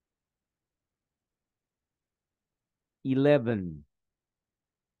 11,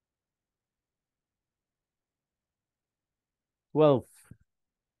 12,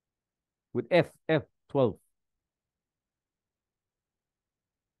 with F, 12.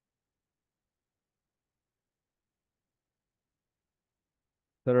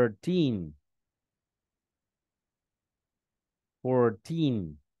 13,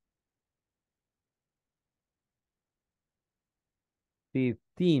 14,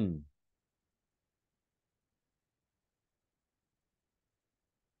 15.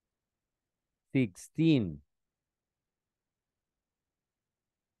 16.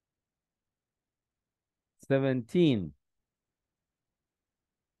 17.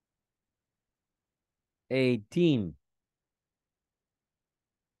 18.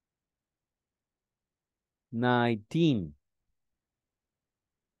 19.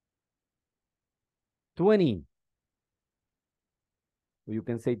 20. Or you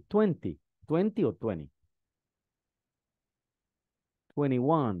can say 20. 20 or 20.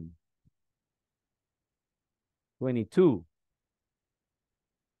 21. 22.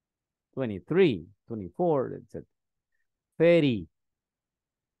 23. 24, etc. 30.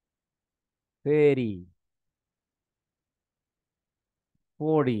 30.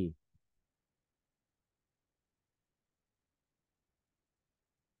 40.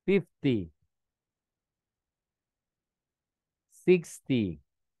 50. 60.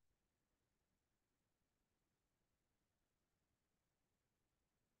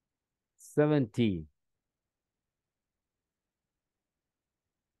 70.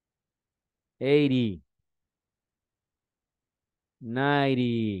 80.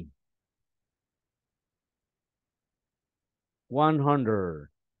 90. 100.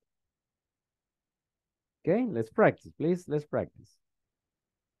 Okay, let's practice, please. Let's practice.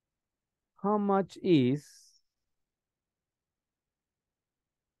 How much is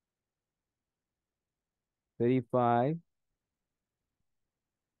 35?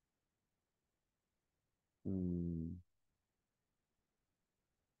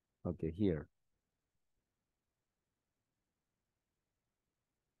 Okay, here.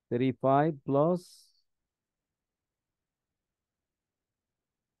 35 plus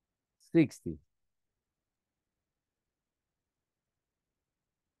 60.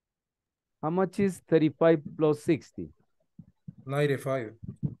 How much is 35 plus 60? 95.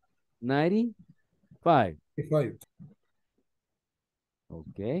 95. 95.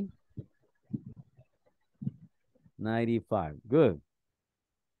 Okay. 95. Good.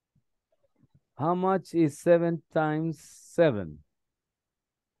 How much is 7 times 7?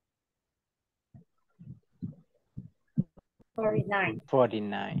 49.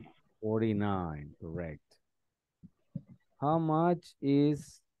 49. 49. Correct. How much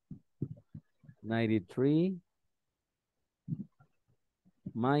is 93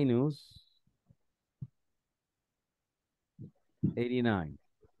 minus 89?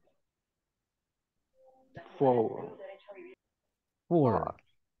 4. 4.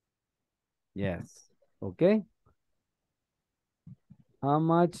 Yes. Okay. How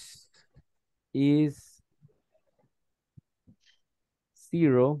much is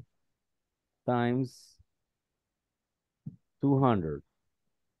 0 times 200?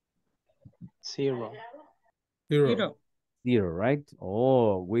 0. 0. 0, right?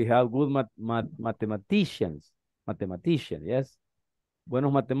 Oh, we have good mathematicians. Mathematician, yes.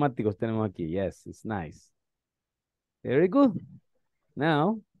 Buenos matemáticos tenemos aquí. Yes, it's nice. Very good.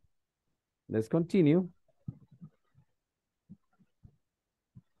 Now, let's continue.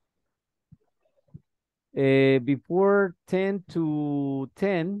 Before 10 to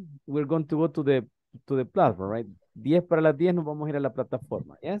 10, we're going to go to the platform, right? 10 para las 10 nos vamos a ir a la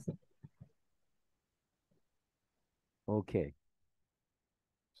plataforma, yes? Ok.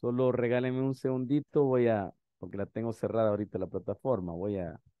 Solo regálenme un segundito, porque la tengo cerrada ahorita la plataforma, la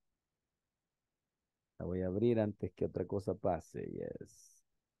voy a abrir antes que otra cosa pase, yes.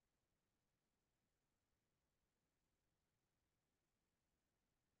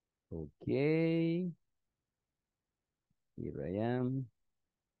 Ok. Here I am.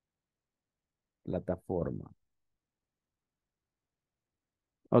 Plataforma.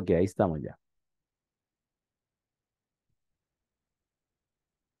 Ok, ahí estamos ya.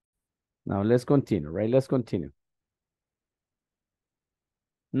 Now let's continue, right? Let's continue.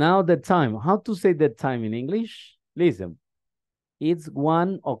 Now the time. How to say the time in English? Listen. It's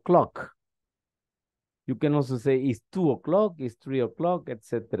 1 o'clock. You can also say it's 2 o'clock, it's 3 o'clock,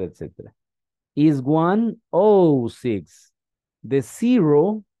 etc., etc. It's 1:06. The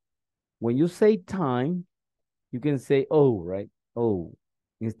 0, when you say time, you can say oh, right? Oh.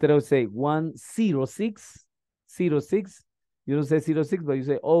 Instead of say 1:06, 06, you don't say 06, but you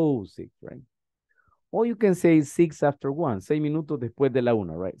say 06, right? Or you can say 6 after 1, 6 minutos después de la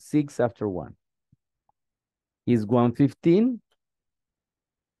 1, right? 6 after 1. Is 1:15?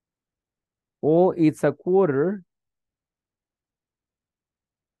 Or it's a quarter.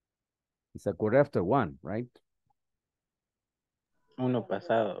 It's a quarter after 1, right? 1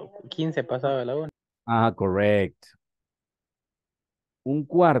 pasado. 15 pasado de la 1. Ah, correct. Un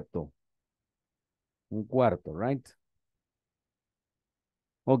cuarto. Un cuarto, right?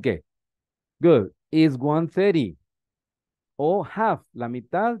 Okay, good. It's 1:30. O half. La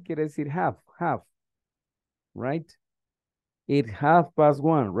mitad quiere decir half, half. Right? It's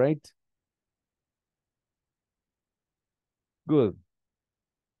 1:30, right? Good.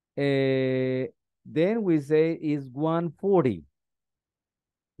 Then we say it's 1:40.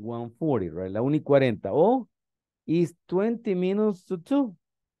 1:40, right? La 1:40. O it's 20 minutes to 2.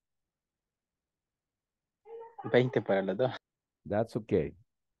 20 para las 2. That's okay.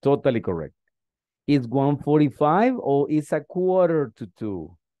 Totally correct. It's 1:45 or it's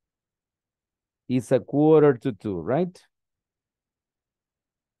 1:45. It's 1:45, right?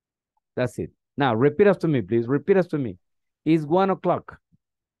 That's it. Now, repeat after me, please. Repeat after me. It's 1 o'clock.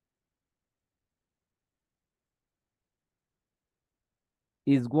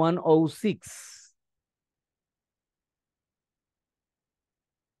 It's 1:06.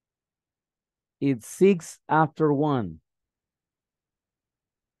 It's 6 after 1.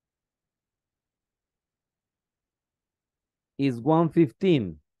 It's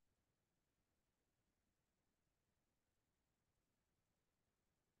 1:15.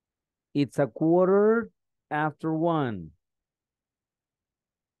 It's 1:15.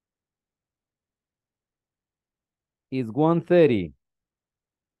 It's 1:30.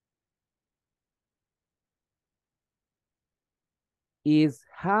 It's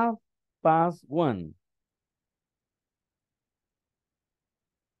 1:30.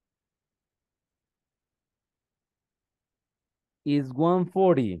 It's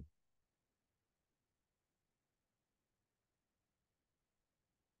 1:40.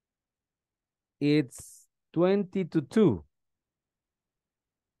 It's 20 to 2.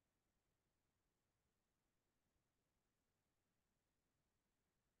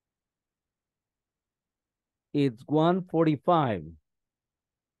 It's 1:45.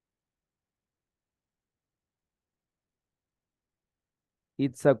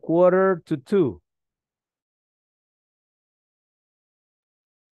 It's 1:45.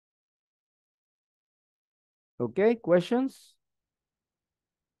 Okay, questions?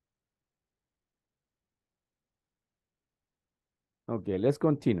 Okay, let's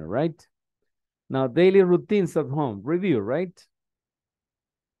continue, right? Now, daily routines at home. Review, right?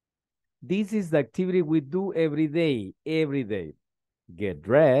 This is the activity we do every day, every day. Get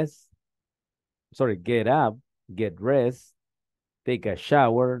dressed, sorry, get up, get dressed, take a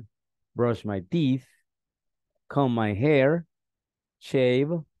shower, brush my teeth, comb my hair, shave,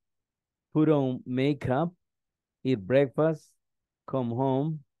 put on makeup, eat breakfast, come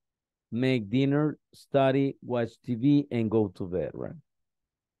home, make dinner, study, watch TV, and go to bed, right?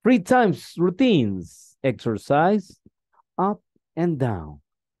 3 times routines, exercise, up and down,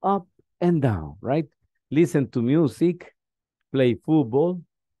 right? Listen to music, play football,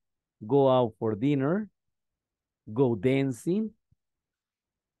 go out for dinner, go dancing,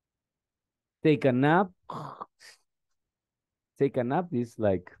 take a nap. Take a nap is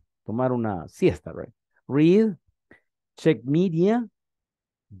like tomar una siesta, right? Read, check media,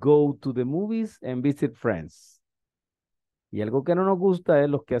 go to the movies, and visit friends. Y algo que no nos gusta es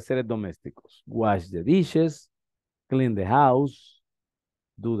los quehaceres domésticos. Wash the dishes, clean the house,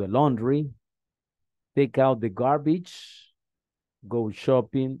 do the laundry, take out the garbage, go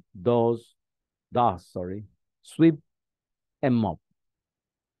shopping, sweep, and mop.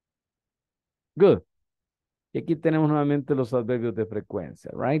 Good. Y aquí tenemos nuevamente los adverbios de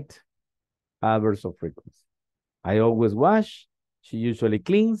frecuencia, right? Adverbs of frequency. I always wash. She usually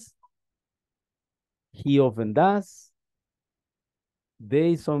cleans. He often does.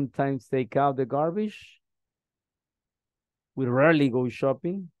 They sometimes take out the garbage. We rarely go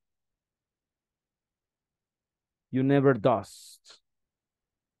shopping. You never dust.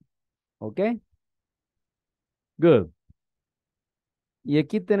 Okay? Good. Y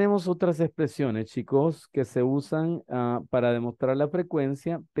aquí tenemos otras expresiones, chicos, que se usan para demostrar la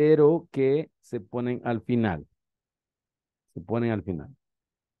frecuencia, pero que se ponen al final. Se ponen al final.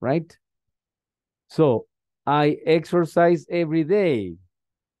 Right? So, I exercise every day.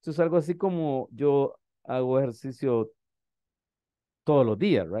 Esto es algo así como yo hago ejercicio todos los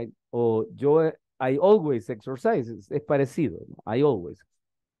días, right? O I always exercise. Es parecido. I always.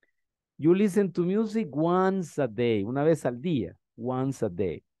 You listen to music once a day. Una vez al día. Once a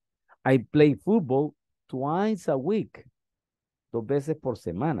day. I play football twice a week. 2 veces por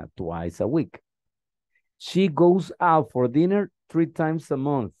semana. Twice a week. She goes out for dinner 3 times a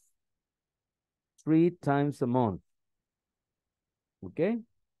month. 3 times a month. Okay?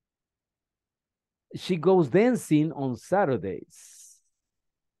 She goes dancing on Saturdays.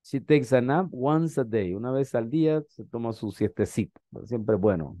 She takes a nap once a day. Una vez al día se toma su siestecita. Siempre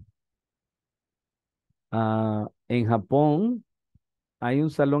bueno. En Japón, hay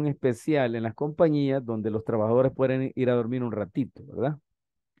un salón especial en las compañías donde los trabajadores pueden ir a dormir un ratito, ¿verdad?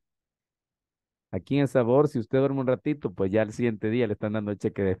 Aquí en El Salvador, si usted duerme un ratito, pues ya al siguiente día le están dando el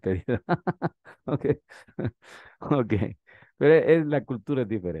cheque de despedida. Ok. Ok. Pero la cultura es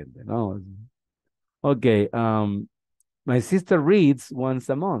diferente, ¿no? Ok. My sister reads once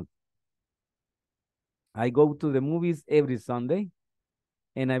a month. I go to the movies every Sunday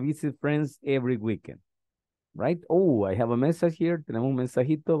and I visit friends every weekend. Right? Oh, I have a message here. Tenemos un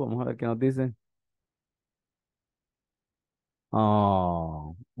mensajito. Vamos a ver qué nos dice.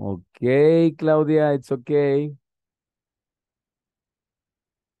 Oh, okay, Claudia, it's okay.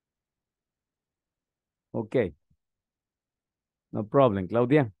 Okay. No problem,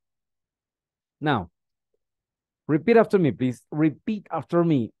 Claudia. Now, repeat after me, please. Repeat after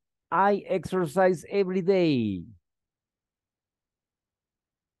me. I exercise every day.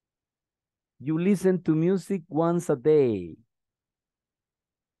 You listen to music once a day.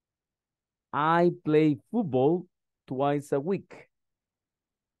 I play football twice a week.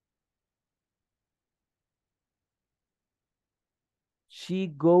 She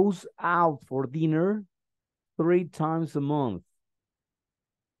goes out for dinner 3 times a month.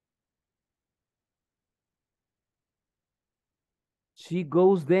 She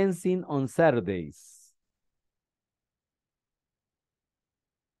goes dancing on Saturdays.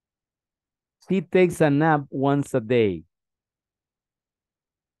 She takes a nap once a day.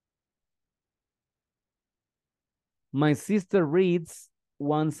 My sister reads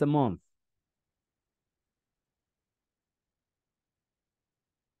once a month.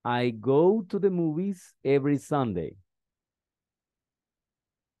 I go to the movies every Sunday.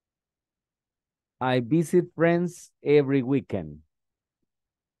 I visit friends every weekend.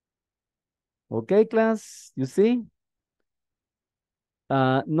 Okay, class, you see?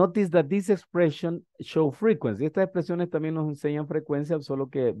 Notice that this expression show frequency. Estas expresiones también nos enseñan frecuencia, solo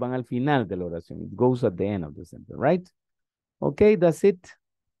que van al final de la oración. It goes at the end of the sentence, right? Okay, that's it.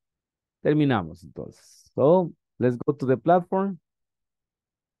 Terminamos entonces. So, let's go to the platform.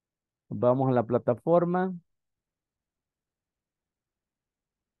 Vamos a la plataforma.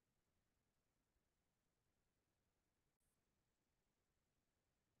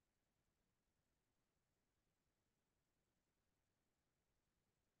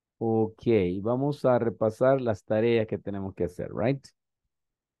 Ok, vamos a repasar las tareas que tenemos que hacer, right?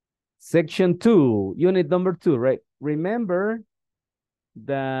 Section 2, unit number 2, right? Remember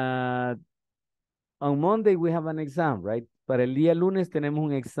that on Monday we have an exam, right? Para el día lunes tenemos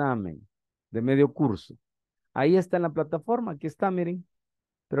un examen de medio curso. Ahí está en la plataforma, aquí está, miren.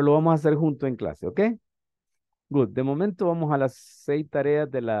 Pero lo vamos a hacer junto en clase, ¿ok? Good. De momento vamos a las 6 tareas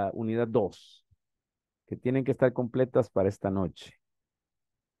de la unidad 2, que tienen que estar completas para esta noche.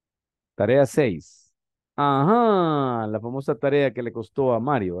 Tarea 6. Ajá, la famosa tarea que le costó a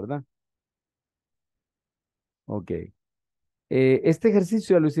Mario, ¿verdad? Ok. Este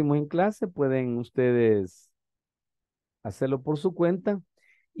ejercicio ya lo hicimos en clase, pueden ustedes hacerlo por su cuenta.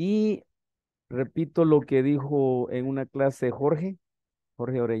 Y repito lo que dijo en una clase Jorge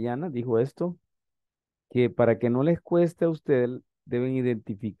Orellana, dijo esto, que para que no les cueste a ustedes, deben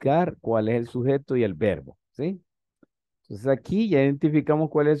identificar cuál es el sujeto y el verbo, ¿sí? Entonces aquí ya identificamos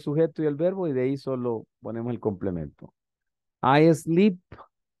cuál es el sujeto y el verbo y de ahí solo ponemos el complemento. I sleep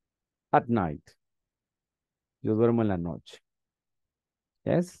at night. Yo duermo en la noche.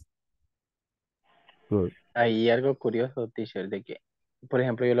 Yes. Good. Hay algo curioso, teacher, de que, por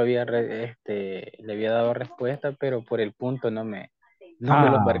ejemplo, yo le había dado respuesta, pero por el punto no me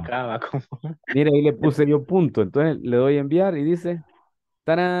lo marcaba. Como... Mire, ahí le puse yo punto. Entonces le doy a enviar y dice,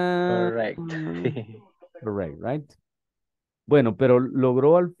 ¡tarán! Correct. Sí. Correct, right? Bueno, pero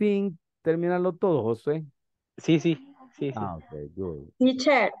logró al fin terminarlo todo, José. Sí. Ok, good.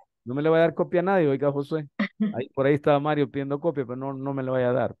 Teacher. No me le voy a dar copia a nadie, oiga, José. Por ahí estaba Mario pidiendo copia, pero no me le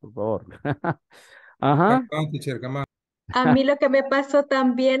vaya a dar, por favor. Ajá. A mí lo que me pasó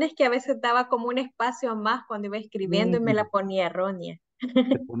también es que a veces daba como un espacio más cuando iba escribiendo y me la ponía errónea.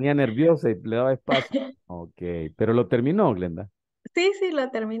 Se ponía nerviosa y le daba espacio. Ok, pero lo terminó, Glenda. Sí,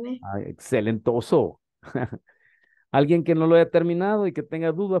 lo terminé. Ay, excelentoso. Alguien que no lo haya terminado y que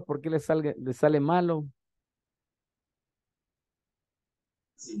tenga dudas por qué le sale malo.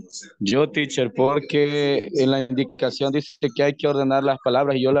 Yo, teacher, porque en la indicación dice que hay que ordenar las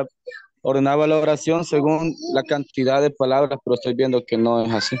palabras y yo ordenaba la oración según la cantidad de palabras, pero estoy viendo que no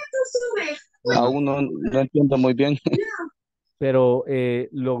es así. Bueno, aún no entiendo muy bien. Pero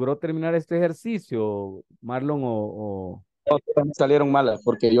 ¿logró terminar este ejercicio, Marlon o...? No, me salieron malas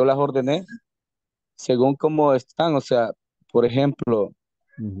porque yo las ordené según cómo están. O sea, por ejemplo,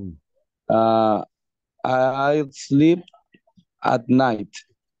 I sleep At night.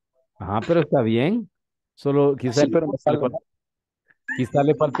 Ajá, pero está bien. Solo quizá, Sí, pero pero quizá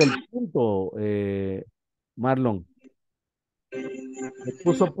le falta el punto, Marlon. Le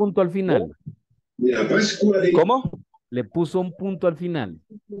puso punto al final. ¿Cómo? Le puso un punto al final.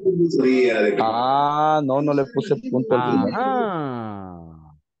 Ah, no, no le puse punto al final. Ajá.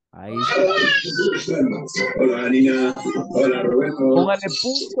 Ahí está. Hola, Nina. Hola, Roberto. Póngale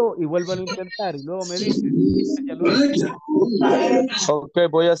punto y vuélvalo a intentar. Y luego me dice, ya lo hice. Ok,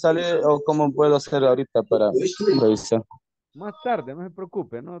 voy a salir o cómo puedo hacer ahorita para revisar. Más tarde, no se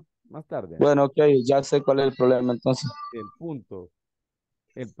preocupe, ¿no? Más tarde. Bueno, ok, ya sé cuál es el problema entonces. El punto.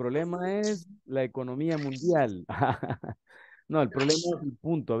 El problema es la economía mundial. No, el problema es el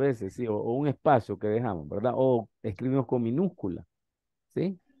punto a veces, sí, o un espacio que dejamos, ¿verdad? O escribimos con minúscula,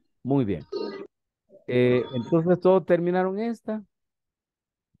 ¿sí? Muy bien. Entonces, ¿todos terminaron esta?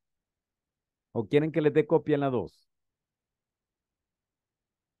 ¿O quieren que les dé copia en la 2?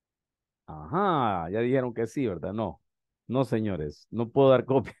 Ajá, ya dijeron que sí, ¿verdad? No, no, señores, no puedo dar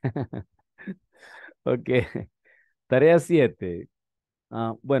copia. Ok, tarea 7.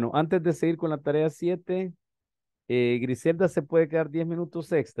 Bueno, antes de seguir con la tarea 7, Griselda se puede quedar 10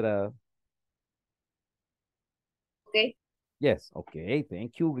 minutos extra. Okay. Yes, okay,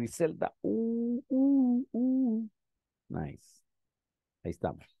 thank you, Griselda. Nice. Ahí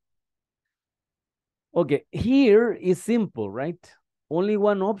estamos. Okay, here is simple, right? Only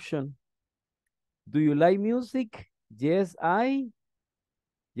one option. Do you like music? Yes, I.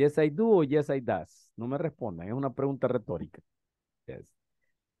 Yes, I do o yes, I does. No me respondan, es una pregunta retórica. Yes.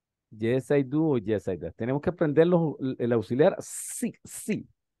 Yes, I do o yes, I does. Tenemos que aprender el auxiliar. Sí, sí.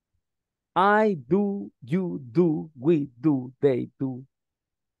 I do, you do, we do, they do.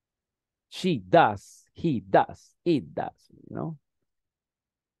 She does, he does, it does, ¿no?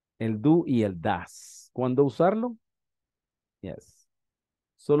 El do y el does. ¿Cuándo usarlo? Yes.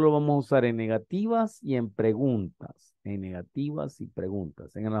 Solo lo vamos a usar en negativas y en preguntas. En negativas y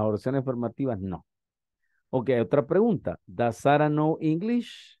preguntas. En las oraciones afirmativas, no. Ok, otra pregunta. ¿Does Sarah know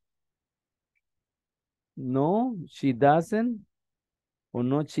English? No, she doesn't. O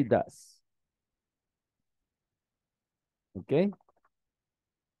no, she does. Ok.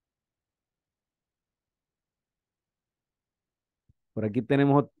 Por aquí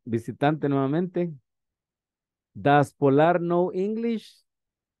tenemos visitante nuevamente. Does Polar know English?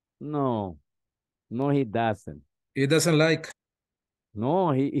 No. No, he doesn't. He doesn't like.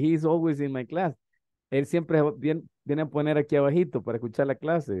 No, he's always in my class. Él siempre viene a poner aquí abajito para escuchar la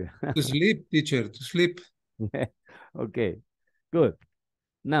clase. To sleep, teacher, to sleep. Okay, good.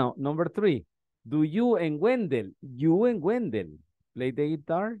 Now, number 3. Do you and Wendell, play the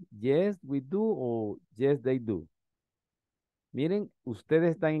guitar? Yes, we do, o yes, they do. Miren,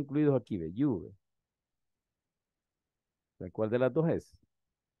 ustedes están incluidos aquí, ¿ve? You. ¿Cuál de las dos es?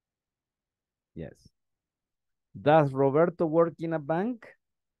 Yes. Does Roberto work in a bank?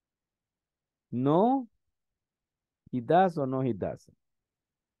 No. He does or no, he doesn't.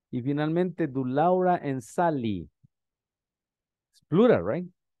 Y finalmente, do Laura and Sally. It's plural, right?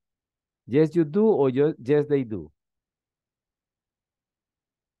 Yes, you do or yes, they do.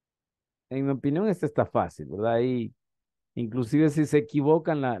 En mi opinión, esta está fácil, ¿verdad? Y inclusive si se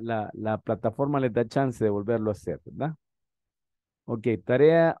equivocan, la plataforma les da chance de volverlo a hacer, ¿verdad? Ok,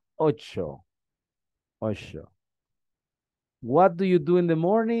 tarea 8. 8. What do you do in the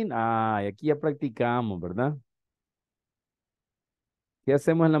morning? Ah, y aquí ya practicamos, ¿verdad? ¿Qué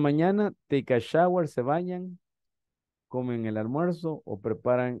hacemos en la mañana? Take a shower, se bañan, comen el almuerzo o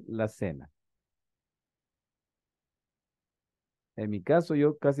preparan la cena. En mi caso,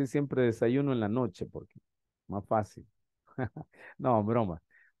 yo casi siempre desayuno en la noche porque más fácil. No, broma.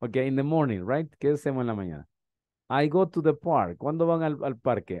 Ok, in the morning, right? ¿Qué hacemos en la mañana? I go to the park. ¿Cuándo van al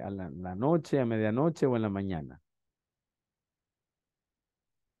parque? ¿A la noche, a medianoche o en la mañana?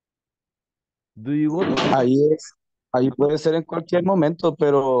 Do you go to... Ahí puede ser en cualquier momento,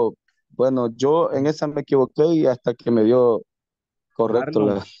 pero bueno, yo en esa me equivoqué y hasta que me dio correcto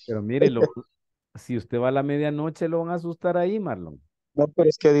Marlon, pero mire, si usted va a la medianoche, lo van a asustar ahí, Marlon. No, pero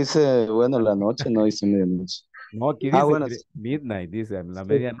es que dice, bueno, la noche, no dice medianoche. No, aquí dice bueno, midnight, dice la sí,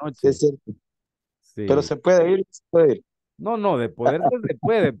 medianoche. sí, es cierto. Sí. Pero se puede ir, se puede ir. No, de poder se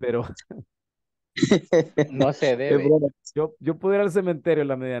puede, pero... No se debe. Yo puedo ir al cementerio a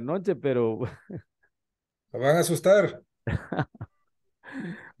la medianoche, pero... ¿Lo van a asustar?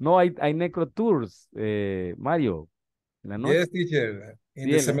 No, hay necrotours, Mario. En la noche. Yes, teacher. In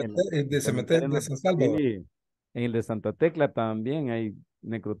Sí, the cemetery de San Salvador. Sí, en el de Santa Tecla también hay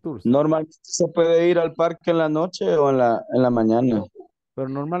necrotours. Normalmente se puede ir al parque en la noche o en la mañana. Pero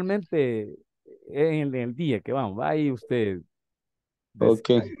normalmente es en el día que vamos. Va ahí usted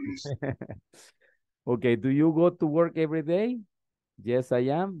Okay. Okay, do you go to work every day? Yes, I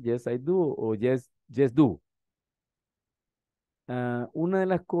am. Yes, I do. O yes, do. Una de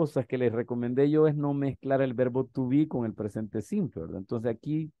las cosas que les recomendé yo es no mezclar el verbo to be con el presente simple, ¿verdad? Entonces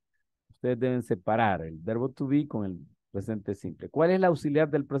aquí ustedes deben separar el verbo to be con el presente simple. ¿Cuál es el auxiliar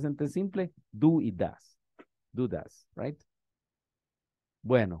del presente simple? Do y does. Do, does, right?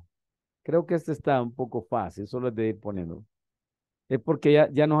 Bueno, creo que este está un poco fácil, solo es de ir poniendo. Es porque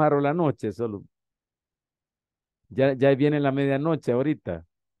ya nos agarró la noche, solo. Ya viene la medianoche ahorita.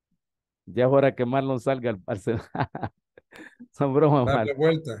 Ya es hora que Marlon salga al Son bromas, Darle Marlon.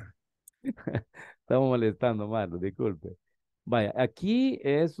 vuelta. Estamos molestando, Marlon, disculpe. Vaya, aquí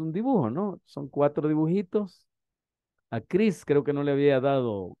es un dibujo, ¿no? Son 4 dibujitos. A Chris creo que no le había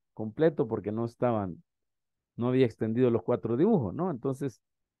dado completo porque no había extendido los 4 dibujos, ¿no? Entonces,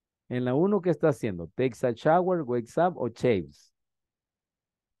 en la 1, ¿qué está haciendo? Takes a shower, wakes up o shaves.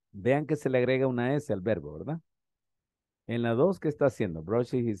 Vean que se le agrega una S al verbo, ¿verdad? En la 2, ¿qué está haciendo?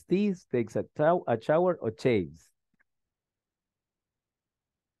 Brushes his teeth, takes a shower o shaves.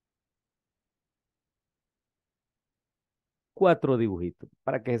 Cuatro dibujitos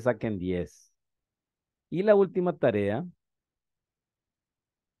para que se saquen 10. Y la última tarea.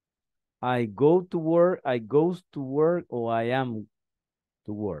 I go to work, I goes to work o I am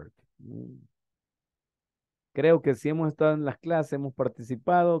to work. Creo que si hemos estado en las clases, hemos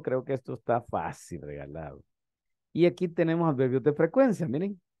participado, creo que esto está fácil, regalado. Y aquí tenemos adverbios de frecuencia,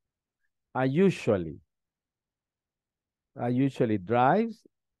 miren. I usually drives,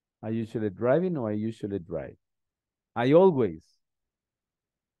 I usually driving o I usually drive. I always.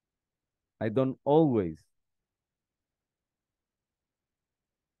 I don't always.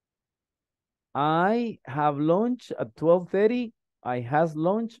 I have lunch at 12:30. I has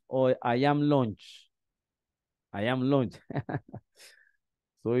lunch or I am lunch. I am lunch.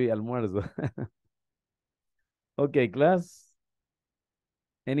 Soy almuerzo. Okay, class.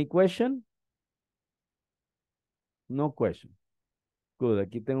 Any question? No question. Good.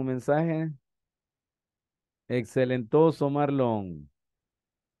 Aquí tengo un mensaje. Excelentoso, Marlon.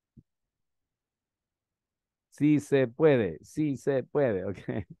 Sí se puede. Sí se puede.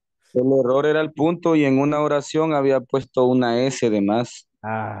 Okay. El error era el punto y en una oración había puesto una S de más.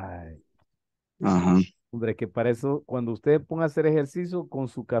 Ay. Ajá. Hombre, que para eso, cuando usted ponga a hacer ejercicio con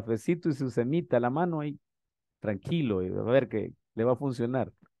su cafecito y su semita a la mano ahí, tranquilo, y a ver que le va a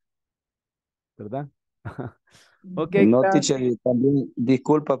funcionar. ¿Verdad? Ok, No, class. teacher, y también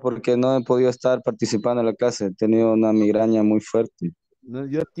disculpa porque no he podido estar participando en la clase. He tenido una migraña muy fuerte. No,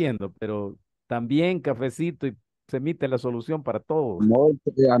 yo entiendo, pero también cafecito y semita es la solución para todo. No,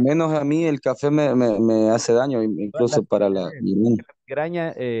 a menos a mí el café me hace daño, incluso para la migraña.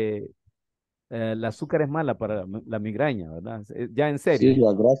 Migraña, el azúcar es mala para la migraña, ¿verdad? Ya en serio, Sí,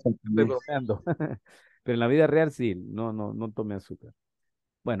 la grasa estoy también. bromeando. Pero en la vida real sí, no tome azúcar.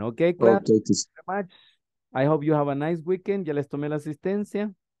 Bueno, ok, class. Okay, Thank you very much. I hope you have a nice weekend. Ya les tomé la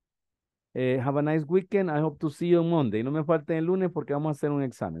asistencia. Have a nice weekend. I hope to see you on Monday. No me falten el lunes porque vamos a hacer un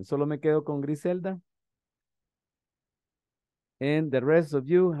examen. Solo me quedo con Griselda. And the rest of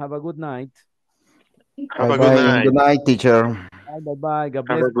you, have a good night. Have a good night. Good night, teacher. Bye-bye. God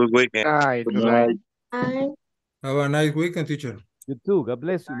bless. Have a good weekend. Good night. Bye. Have a nice weekend, teacher. You too. God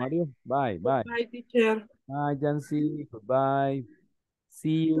bless you, Mario. Bye. Bye. Bye, teacher. Bye, Jancy. Goodbye.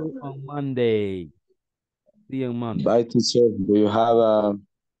 See you on Monday. See you on Monday. Bye, teacher. Do you have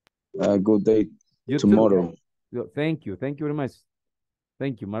a good day You tomorrow? too. Thank you. Thank you very much.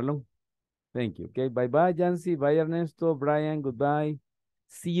 Thank you, Marlon. Thank you. Okay. Bye-bye, Jancy. Bye, Ernesto. Brian. Goodbye.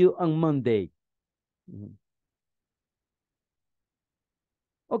 See you on Monday.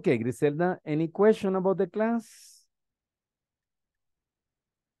 Okay, Griselda. Any question about the class?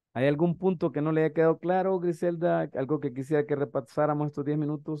 ¿Hay algún punto que no le haya quedado claro, Griselda? ¿Algo que quisiera que repasáramos estos 10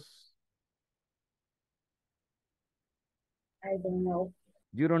 minutos? I don't know.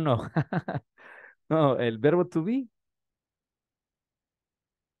 You don't know. No, el verbo to be.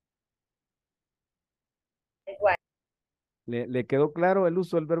 Igual. ¿Le quedó claro el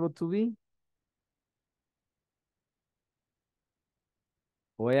uso del verbo to be?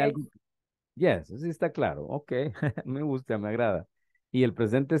 ¿O hay algo? Yes, sí está claro. Ok, me gusta, me agrada. ¿Y el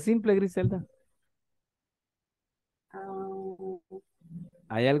presente simple, Griselda?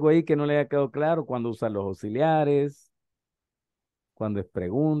 ¿Hay algo ahí que no le haya quedado claro? Cuando usa los auxiliares, cuando es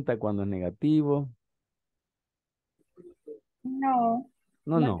pregunta, cuando es negativo. No,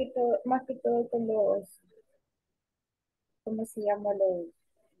 No. más que todo con los, ¿cómo se llama? Los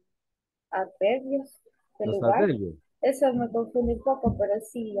adverbios del Los lugar. adverbios. Eso me confunde un poco, pero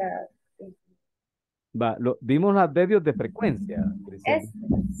sí, ya. Va, vimos los adverbios de frecuencia, Griselda.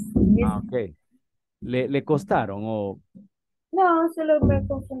 Ok. ¿Le costaron o...? No, solo me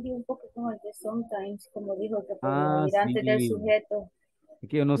confundí un poco con el de sometimes, como dijo que podía ir antes del Sí. sujeto. Es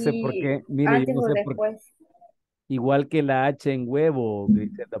que yo no sé por Y qué. Mire, yo antes no o sé por qué. después. Igual que la H en huevo,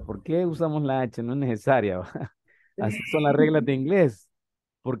 Griselda. ¿Por qué usamos la H? No es necesaria. ¿Va? Así son las reglas de inglés.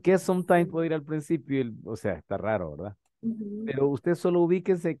 ¿Por qué sometimes puede ir al principio? O sea, está raro, ¿verdad? Pero usted solo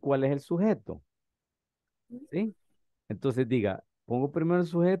ubíquese cuál es el sujeto. ¿Sí? Entonces diga, pongo primero el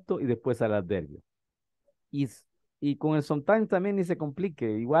sujeto y después al adverbio. Y, y con el sometimes también ni se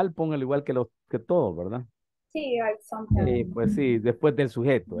complique. Igual póngalo igual que todo, ¿verdad? Sí, hay sometimes. Pues sí, después del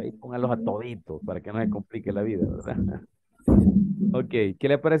sujeto. Ahí póngalos a toditos para que no se complique la vida, ¿verdad? Ok, ¿qué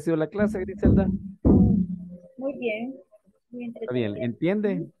le ha parecido la clase, Griselda? Muy bien, muy Está bien, entretenida.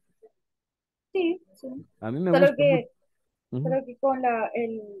 ¿entiende? Sí, sí. A mí me Solo gusta mucho. que, solo que con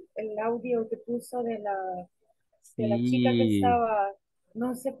el audio que puso de la chica que Sí, estaba,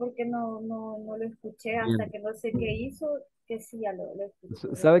 no sé por qué no lo escuché hasta bien. que no sé qué hizo, que sí ya lo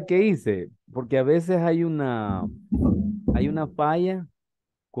escuché. ¿Sabe qué hice? Porque a veces hay una falla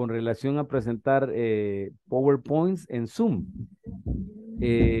con relación a presentar PowerPoints en Zoom.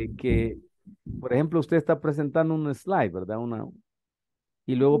 Que, por ejemplo, usted está presentando un slide, ¿verdad?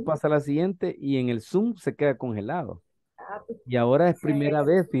 Y luego pasa a la siguiente y en el Zoom se queda congelado. Ah, pues, Y ahora es quizás primera eso.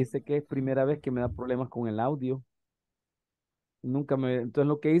 vez, fíjese que es primera vez que me da problemas con el audio. Entonces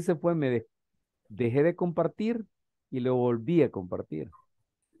lo que hice fue dejé de compartir y lo volví a compartir.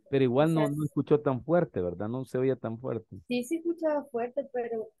 Pero igual no Quizás escuchó tan fuerte, ¿verdad? No se oía tan fuerte. sí se escuchaba fuerte,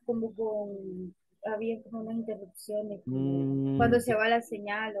 pero había como unas interrupciones, como cuando Mm, se va la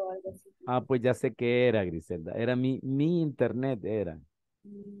señal o algo así. pues ya sé qué era, Griselda. Era mi internet, era.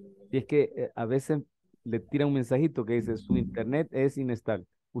 Y es que a veces le tira un mensajito que dice, su internet es inestable.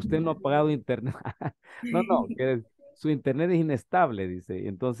 Usted no ha pagado internet. No, que su internet es inestable, dice. Y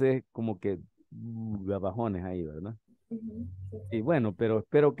entonces, como que bajones ahí, ¿verdad? Ujú, sí. Y bueno, pero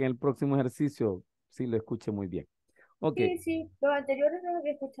espero que en el próximo ejercicio sí lo escuche muy bien. Ok, Sí, sí, los anteriores no los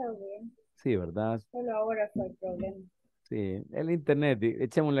había escuchado bien, sí, ¿verdad? solo ahora fue el problema. Sí, el internet,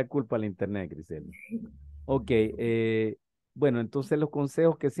 echemos la culpa al internet, Griselda. Ok, bueno, entonces los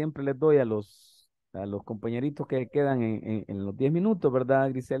consejos que siempre les doy a los compañeritos que quedan en los 10 minutos, ¿verdad,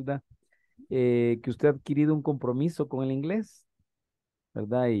 Griselda? Que usted ha adquirido un compromiso con el inglés,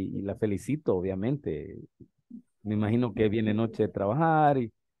 ¿verdad? Y la felicito, obviamente. Me imagino que viene noche de trabajar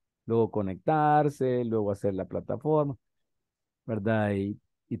y luego conectarse, luego hacer la plataforma, ¿verdad?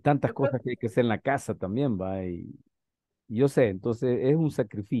 Y tantas Yo creo, cosas que hay que hacer en la casa también, ¿va? Y yo sé, entonces es un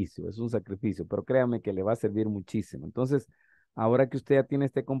sacrificio, pero créame que le va a servir muchísimo. Entonces, ahora que usted ya tiene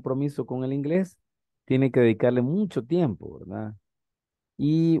este compromiso con el inglés, tiene que dedicarle mucho tiempo, ¿verdad?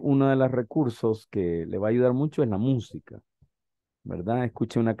 Y uno de los recursos que le va a ayudar mucho es la música, ¿verdad?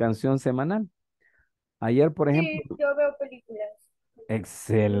 Escuche una canción semanal. Ayer, por ejemplo, sí, yo veo películas,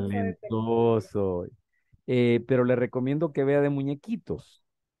 me gusta ver películas. excelentoso. Pero le recomiendo que vea de muñequitos,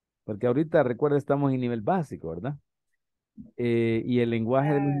 porque ahorita, recuerda, estamos en nivel básico, ¿verdad? Y el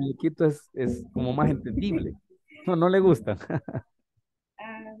lenguaje de los Ah, muñequitos es como más entendible. No le gusta.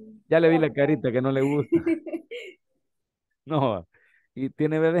 ah, Ya le vi la poco. carita que no le gusta. No. ¿Y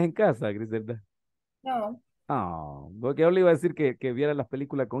tiene bebés en casa, Griselda? No, Ah, porque yo le iba a decir que viera las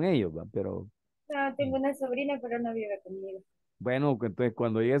películas con ellos, ¿va? Pero no, tengo una sobrina, pero no vive conmigo. bueno, entonces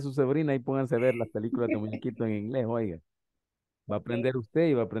cuando llegue su sobrina, ahí pónganse a ver las películas de muñequitos en inglés, oiga. Va a Ok, aprender usted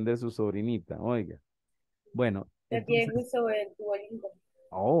y va a aprender su sobrinita, oiga. Bueno, también entonces, uso el Duolingo.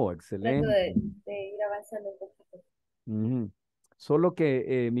 oh, Trato excelente. de ir avanzando un poquito. Ujú. Solo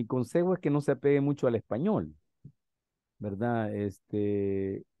que mi consejo es que no se apegue mucho al español, ¿verdad?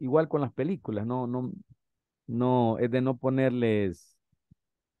 Igual con las películas, no, es de no ponerles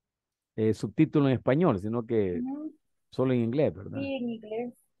subtítulos en español, sino que Ujú, solo en inglés, ¿verdad? sí, en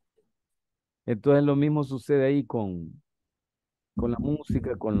inglés. Entonces lo mismo sucede ahí con la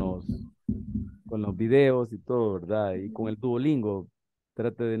música, con los videos y todo, ¿verdad? Y con Ujú, el Duolingo,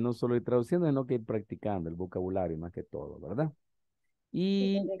 trate de no solo ir traduciendo, sino que ir practicando el vocabulario más que todo, ¿verdad? sí,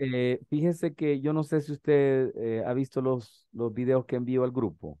 Y correcto. fíjese que yo no sé si usted ha visto los videos que envío al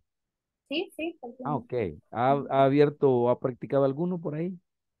grupo. Sí, sí, Ah, algunos. ok. ¿Ha abierto o ha practicado alguno por ahí?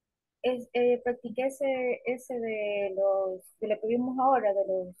 Practiqué ese de los que le pedimos ahora, de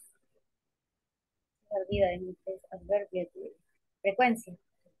los, se me olvida en inglés, adverbios de frecuencia.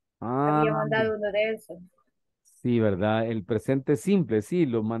 Ah, Había mandado uno de esos. sí, ¿verdad? El presente simple, sí,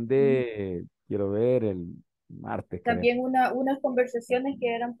 lo Ujú. mandé, quiero ver, el martes, creo. También unas conversaciones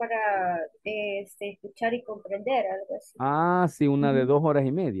que eran para escuchar y comprender, algo así. Ah, sí, una de Ujú. 2 horas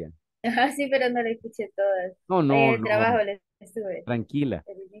y media. Ajá, sí, pero no lo escuché todas. No, Ahí en no, el trabajo no, le estuve. tranquila.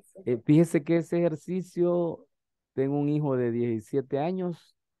 El inicio. Fíjese que ese ejercicio, tengo un hijo de 17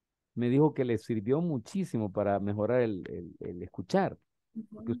 años, me dijo que le sirvió muchísimo para mejorar el escuchar.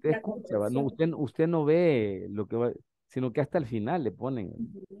 Porque usted La escucha, ¿va? No, comprensión. usted no ve lo que va, sino que hasta el final le ponen.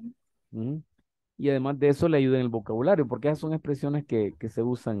 Ujú. Ujú. Y además de eso le ayuda en el vocabulario, porque esas son expresiones que se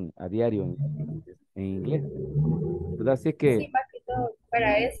usan a diario en inglés, ¿verdad? Así es Sí, que, más que todo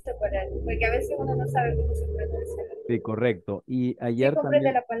para esto, porque a veces uno no sabe cómo se pronuncia. sí, correcto. Y Sí ayer comprende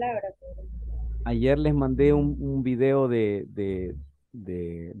también, la palabra, pero... ayer les mandé un video de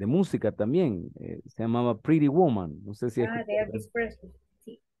música también, se llamaba Pretty Woman, no sé si Ah, de escuchado, Elvis Presley.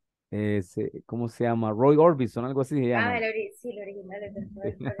 Sí. ¿cómo se llama? Roy Orbison, algo así se llama. Ah, sí, el original es de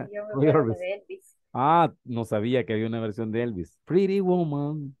Roy, pero yo me Roy acuerdo la Orbison. de Elvis. Ah, no sabía que había una versión de Elvis. Pretty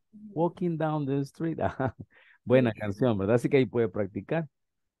Woman, walking down the street. Ajá, buena Sí. canción, ¿verdad? Así que ahí puede practicar.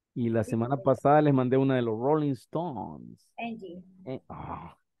 Y la Sí, semana pasada les mandé una de los Rolling Stones. Angie.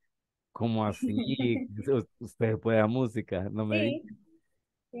 Ah, ¿cómo así? Usted puede la música, no me diga. Sí,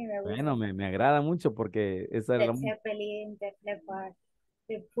 sí, me gusta. Bueno, me agrada mucho porque esa era la Led música. Zeppelin, Def Leppard,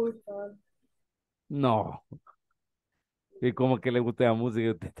 The Purple. No, y como que le gusta la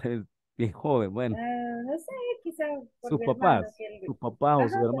música, usted está bien joven. Bueno, No sé, quizás por sus mi hermano. papás, Que él... sus papás o Ajá,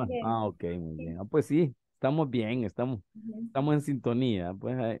 su hermano. también. Ah, ok, muy Sí. bien. Ah, pues sí, estamos bien, Ujú. estamos en sintonía.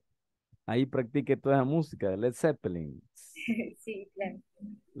 Pues ahí practique toda esa música de Led Zeppelin, Sí, claro.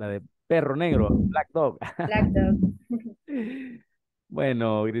 la de Perro Negro, Black Dog. Black Dog.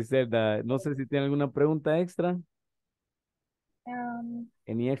 Bueno, Griselda, no sé si tiene alguna pregunta extra.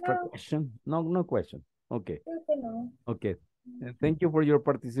 Any extra No, question? No, no question. Okay, creo que no. okay. Thank you for your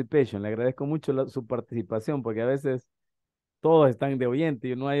participation. Le agradezco mucho su participación porque a veces todos están de oyente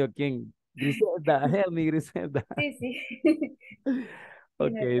y no hay a quien. Griselda, help me, Griselda. Sí, sí. Sí, no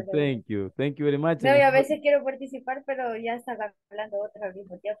hay Okay, problema. thank you. Thank you very much. No, y a veces quiero participar, pero ya están hablando otros al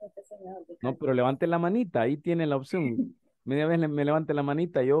mismo tiempo, entonces me voy No, a pero levante la manita, ahí tiene la opción. Media vez me levante la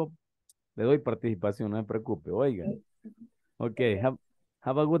manita, yo le doy participación, no se preocupe. Oiga. Okay,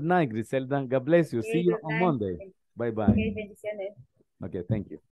 have a good night, Griselda. God bless you. See Okay, you good on night. Monday. Bye bye. Okay, bendiciones. Okay, thank you.